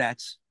think that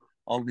that's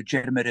a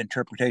legitimate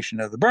interpretation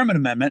of the Berman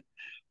Amendment,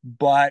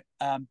 but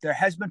there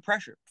has been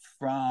pressure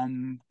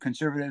from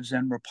conservatives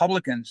and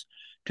Republicans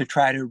to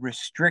try to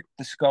restrict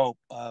the scope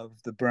of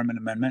the Berman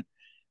Amendment.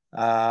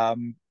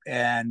 And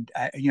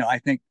I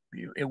think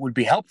it would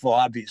be helpful,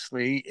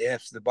 obviously,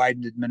 if the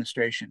Biden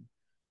administration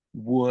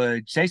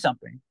would say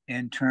something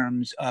in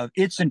terms of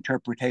its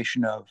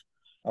interpretation of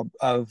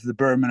the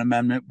Berman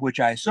Amendment, which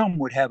I assume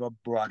would have a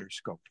broader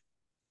scope.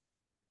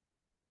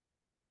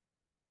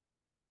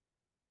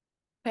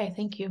 Okay,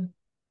 thank you.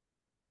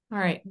 All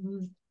right,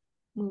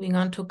 moving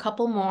on to a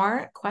couple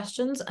more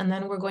questions, and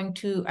then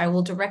I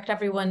will direct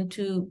everyone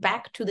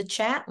back to the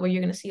chat where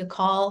you're going to see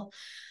a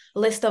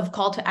list of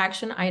call to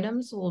action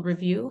items we'll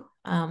review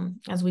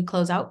as we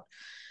close out.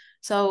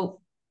 So,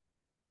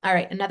 all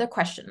right, another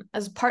question.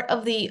 As part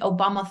of the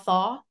Obama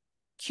thaw,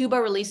 Cuba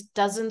released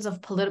dozens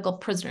of political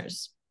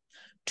prisoners.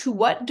 To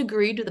what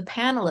degree do the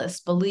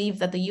panelists believe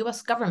that the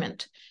U.S.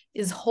 government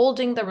is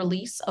holding the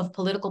release of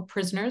political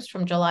prisoners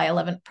from July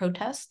 11th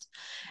protests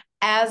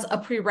as a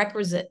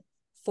prerequisite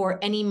for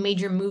any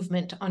major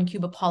movement on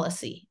Cuba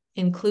policy,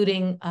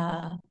 including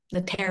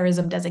the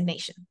terrorism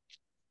designation?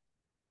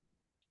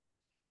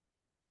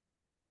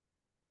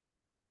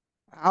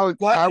 I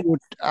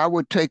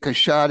would take a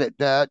shot at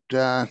that.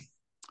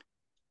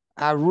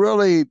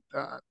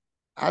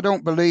 I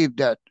don't believe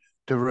that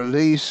the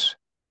release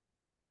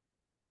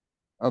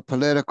of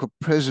political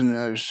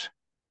prisoners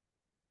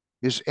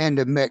is in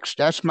the mix.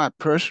 That's my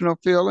personal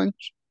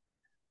feelings.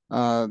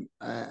 And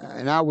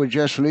I would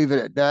just leave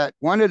it at that.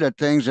 One of the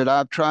things that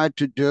I've tried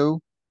to do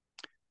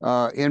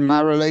in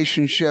my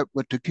relationship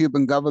with the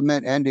Cuban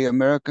government and the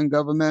American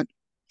government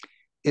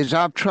is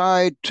I've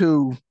tried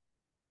to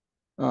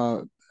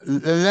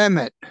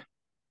limit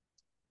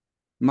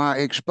my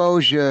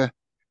exposure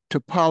to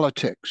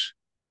politics,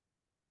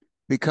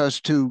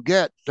 because to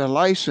get the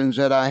license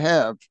that I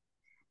have,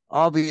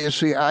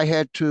 obviously I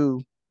had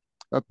to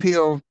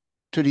appeal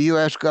to the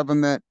U.S.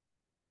 government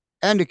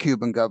and the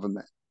Cuban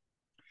government.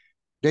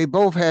 They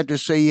both had to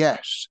say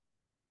yes.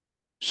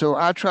 So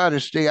I try to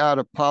stay out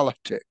of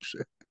politics.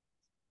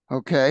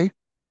 Okay.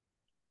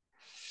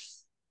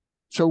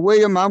 So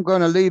William, I'm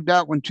going to leave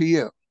that one to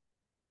you.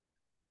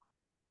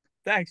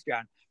 Thanks,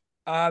 John.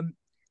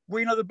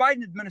 Well, the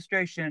Biden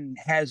administration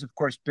has, of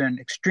course, been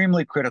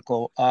extremely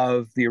critical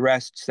of the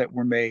arrests that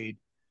were made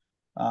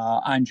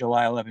on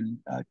July 11,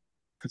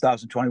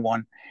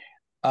 2021.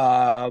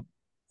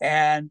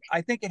 And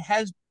I think it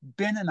has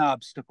been an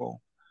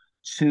obstacle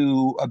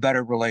to a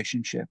better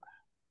relationship,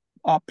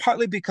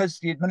 partly because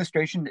the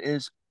administration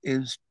is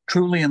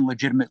truly and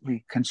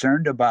legitimately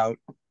concerned about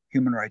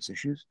human rights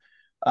issues,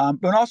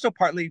 but also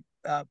partly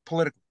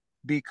political,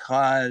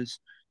 because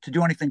to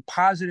do anything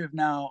positive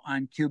now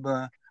on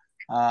Cuba,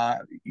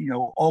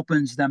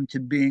 opens them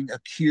to being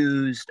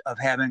accused of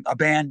having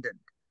abandoned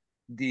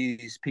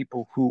these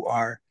people who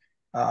are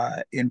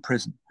in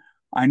prison.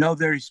 I know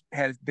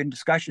have been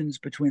discussions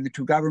between the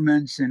two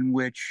governments in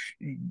which,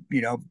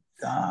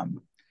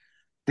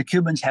 the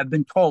Cubans have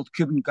been told,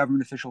 Cuban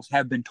government officials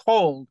have been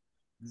told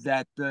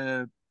that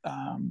the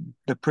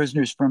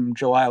prisoners from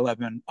July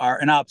 11 are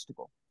an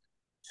obstacle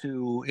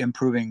to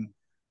improving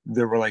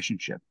the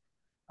relationship.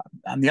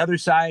 On the other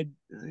side,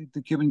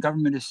 the Cuban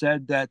government has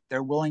said that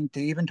they're willing to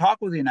even talk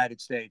with the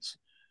United States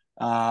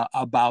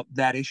about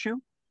that issue,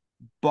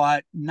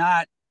 but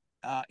not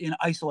in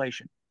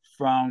isolation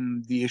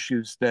from the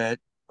issues that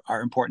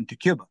are important to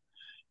Cuba.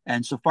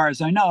 And so far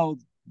as I know,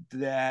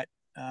 that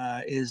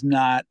is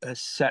not a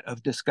set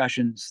of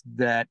discussions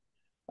that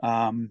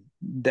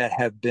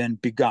have been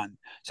begun.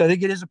 So I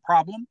think it is a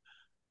problem.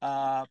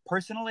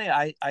 Personally,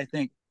 I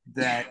think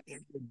that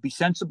it would be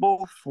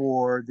sensible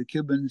for the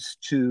Cubans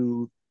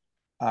to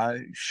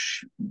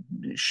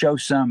show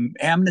some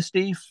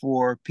amnesty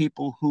for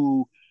people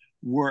who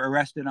were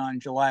arrested on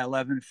July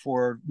 11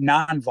 for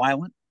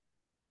nonviolent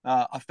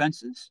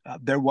offenses.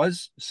 There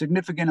was a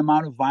significant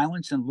amount of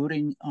violence and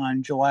looting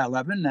on July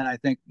 11, and I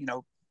think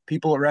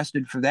people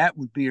arrested for that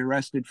would be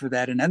arrested for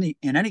that in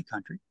any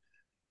country.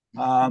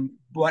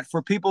 But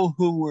for people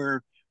who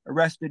were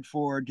arrested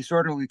for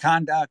disorderly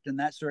conduct and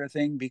that sort of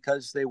thing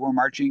because they were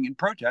marching in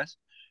protest,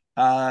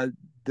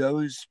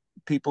 those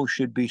people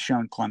should be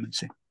shown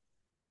clemency.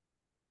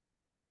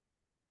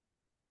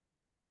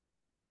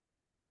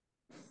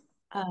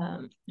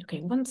 Okay,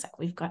 one sec.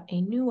 We've got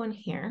a new one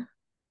here.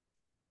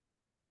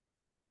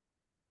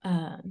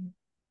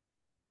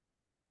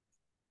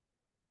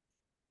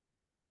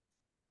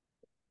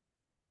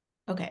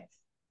 Okay,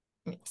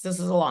 this is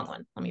a long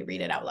one. Let me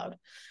read it out loud.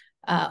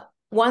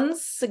 One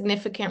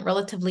significant,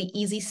 relatively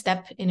easy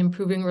step in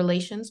improving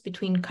relations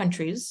between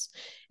countries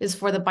is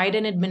for the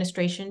Biden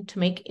administration to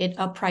make it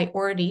a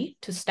priority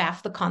to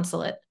staff the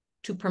consulate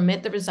to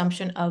permit the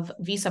resumption of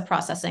visa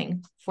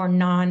processing for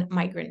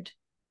non-immigrant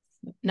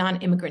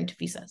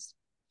visas.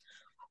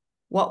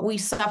 What we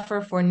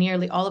suffer for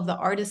nearly all of the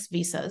artist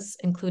visas,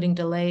 including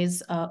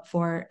delays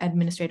for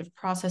administrative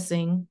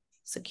processing,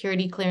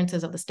 security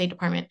clearances of the State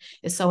Department,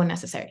 is so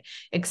unnecessary.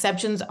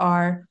 Exceptions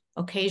are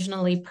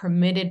occasionally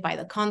permitted by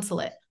the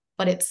consulate,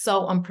 but it's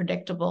so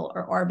unpredictable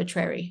or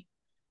arbitrary.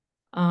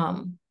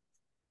 The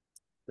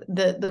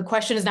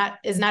question is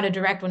not a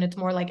direct one. It's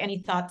more like, any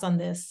thoughts on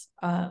this?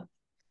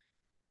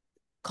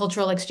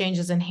 Cultural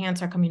exchanges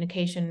enhance our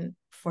communication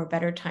for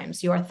better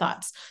times. Your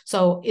thoughts.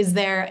 So is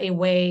there a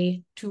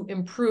way to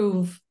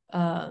improve?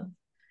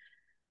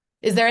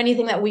 Is there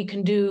anything that we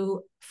can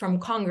do from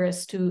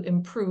Congress to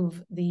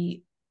improve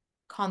the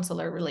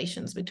consular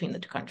relations between the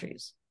two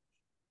countries?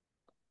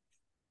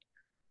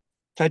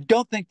 So I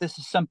don't think this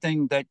is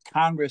something that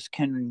Congress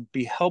can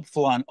be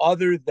helpful on,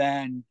 other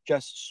than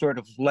just sort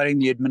of letting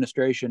the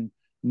administration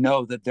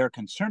know that they're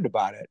concerned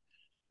about it.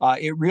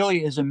 It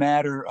really is a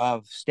matter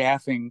of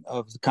staffing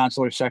of the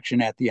consular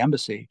section at the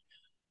embassy.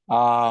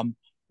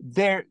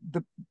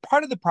 The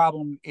part of the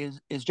problem is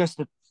just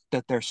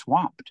that they're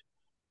swamped.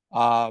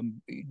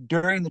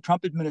 During the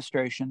Trump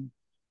administration,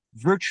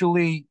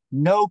 virtually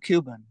no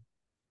Cuban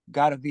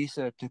got a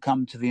visa to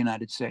come to the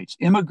United States.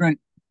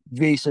 Immigrant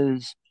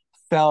visas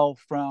fell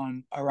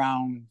from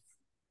around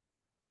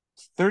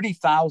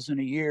 30,000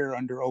 a year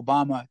under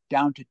Obama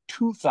down to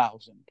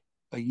 2,000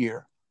 a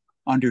year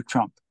under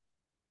Trump.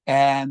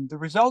 And the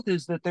result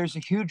is that there's a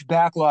huge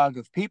backlog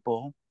of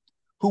people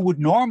who would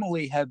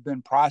normally have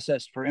been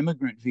processed for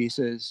immigrant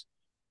visas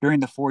during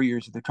the 4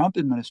 years of the Trump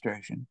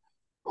administration,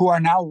 who are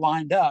now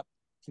lined up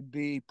to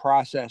be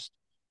processed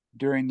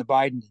during the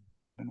Biden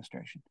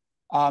administration.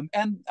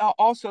 And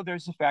also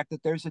there's the fact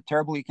that there's a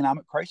terrible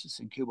economic crisis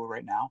in Cuba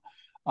right now,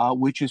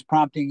 which is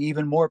prompting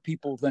even more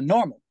people than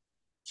normal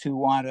to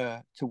want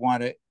to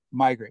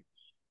migrate.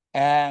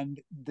 And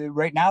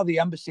right now, the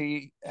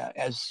embassy,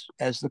 as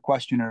the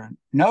questioner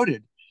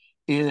noted,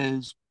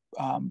 is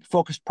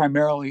focused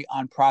primarily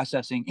on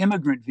processing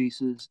immigrant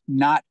visas,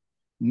 not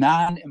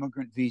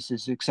non-immigrant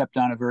visas, except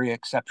on a very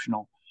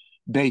exceptional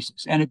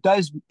basis. And it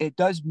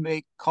does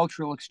make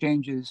cultural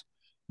exchanges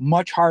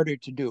much harder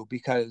to do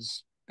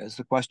because, as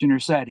the questioner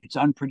said, it's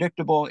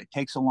unpredictable. It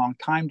takes a long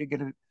time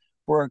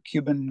for a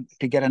Cuban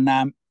to get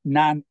a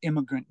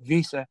non-immigrant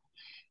visa,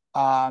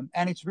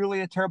 and it's really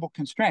a terrible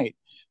constraint.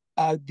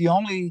 The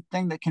only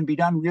thing that can be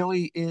done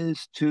really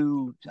is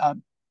to,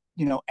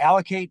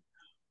 allocate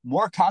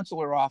more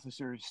consular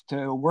officers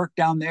to work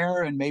down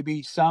there, and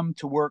maybe some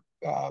to work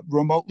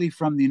remotely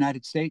from the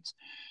United States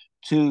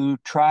to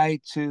try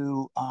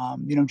to,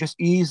 just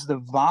ease the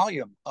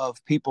volume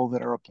of people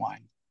that are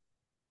applying.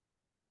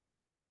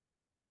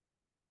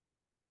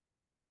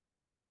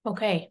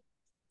 Okay.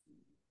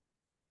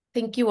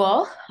 Thank you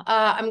all.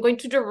 I'm going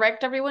to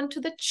direct everyone to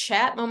the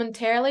chat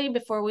momentarily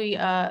before we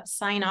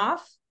sign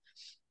off.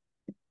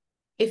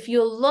 If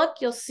you look,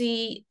 you'll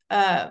see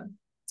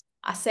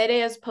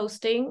ACERE is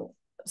posting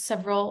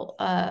several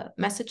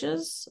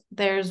messages.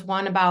 There's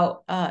one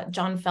about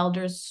John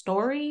Felder's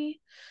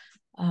story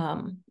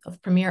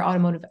of Premier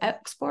Automotive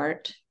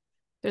Export.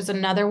 There's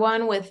another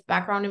one with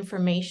background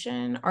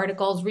information,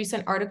 articles,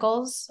 recent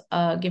articles,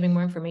 giving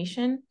more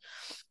information.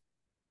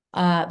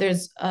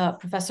 There's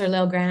Professor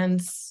Leo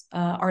Grand's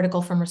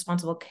article from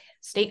Responsible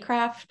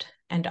Statecraft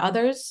and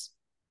others.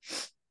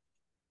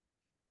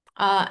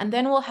 And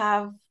then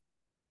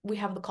we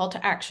have the call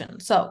to action.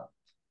 So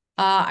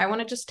I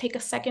want to just take a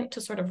second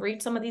to sort of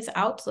read some of these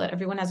out so that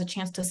everyone has a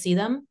chance to see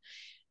them.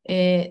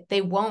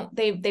 They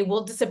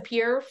will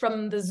disappear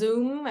from the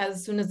Zoom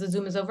as soon as the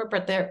Zoom is over,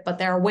 but there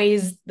are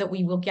ways that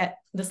we will get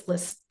this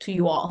list to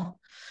you all.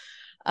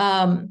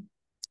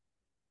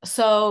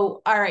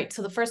 So, all right,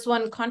 so the first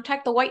one,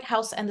 contact the White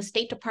House and the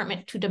State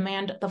Department to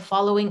demand the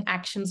following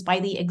actions by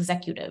the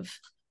executive.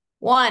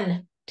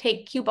 1,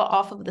 take Cuba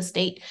off of the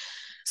state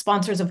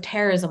sponsors of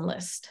terrorism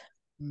list.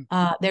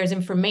 There's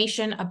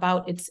information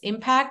about its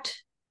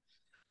impact.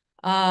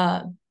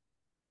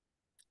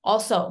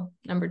 Also,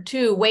 number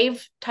 2,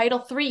 waive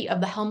Title III of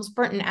the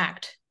Helms-Burton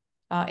Act.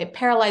 It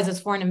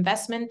paralyzes foreign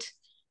investment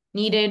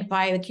needed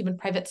by the Cuban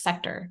private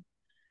sector.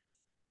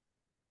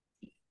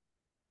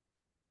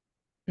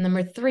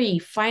 Number 3,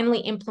 finally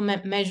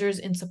implement measures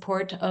in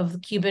support of the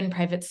Cuban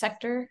private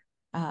sector.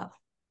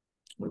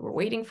 We were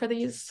waiting for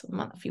these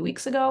a few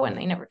weeks ago and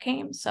they never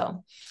came.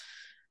 So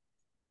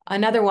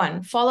another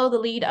one, follow the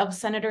lead of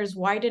Senators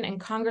Wyden and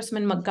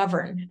Congressman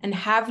McGovern and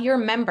have your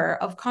member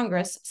of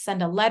Congress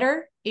send a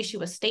letter,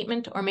 issue a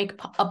statement, or make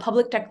a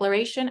public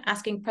declaration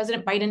asking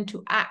President Biden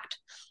to act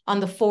on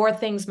the 4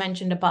 things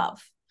mentioned above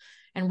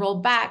and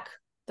roll back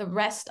the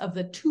rest of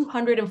the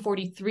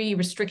 243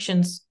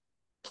 restrictions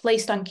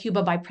placed on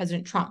Cuba by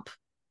President Trump.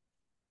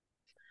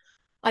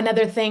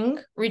 Another thing,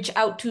 reach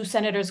out to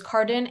Senators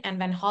Cardin and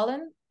Van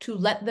Hollen to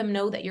let them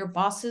know that your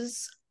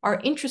bosses are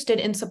interested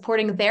in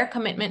supporting their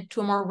commitment to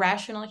a more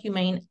rational,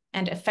 humane,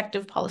 and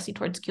effective policy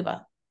towards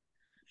Cuba.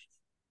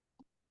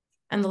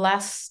 And the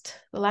last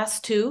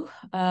 2,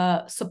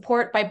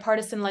 support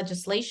bipartisan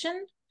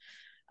legislation.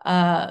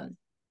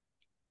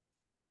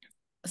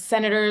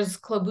 Senators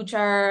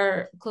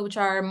Klobuchar,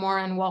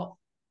 Moore,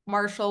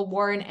 Marshall,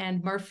 Warren,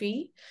 and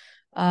Murphy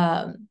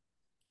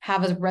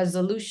have a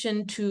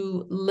resolution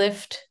to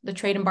lift the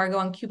trade embargo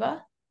on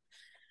Cuba.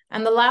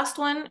 And the last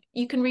one,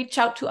 you can reach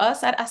out to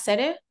us at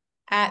ACERE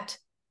at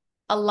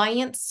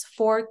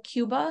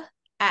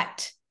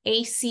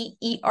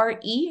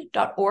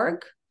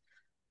allianceforcuba@acere.org.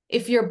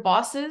 If your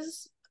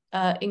bosses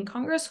in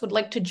Congress would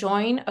like to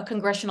join a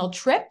congressional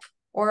trip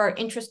or are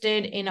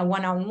interested in a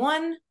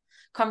one-on-one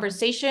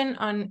conversation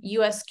on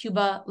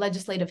U.S.-Cuba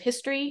legislative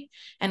history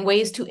and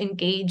ways to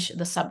engage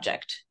the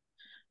subject.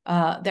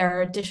 There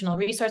are additional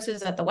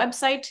resources at the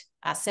website,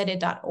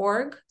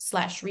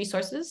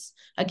 acere.org/resources.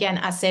 Again,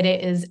 ACERE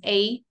is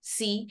ACERE.org.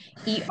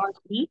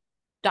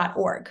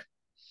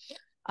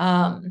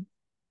 I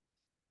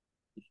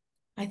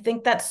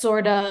think that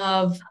sort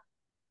of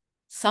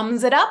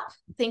sums it up.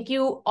 Thank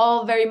you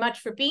all very much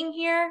for being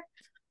here.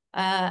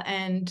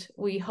 And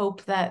we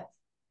hope that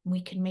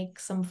we can make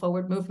some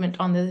forward movement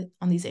on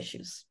these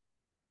issues.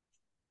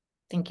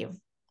 Thank you.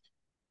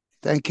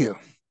 Thank you.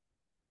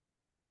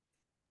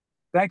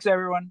 Thanks,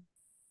 everyone.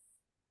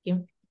 Thank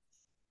you.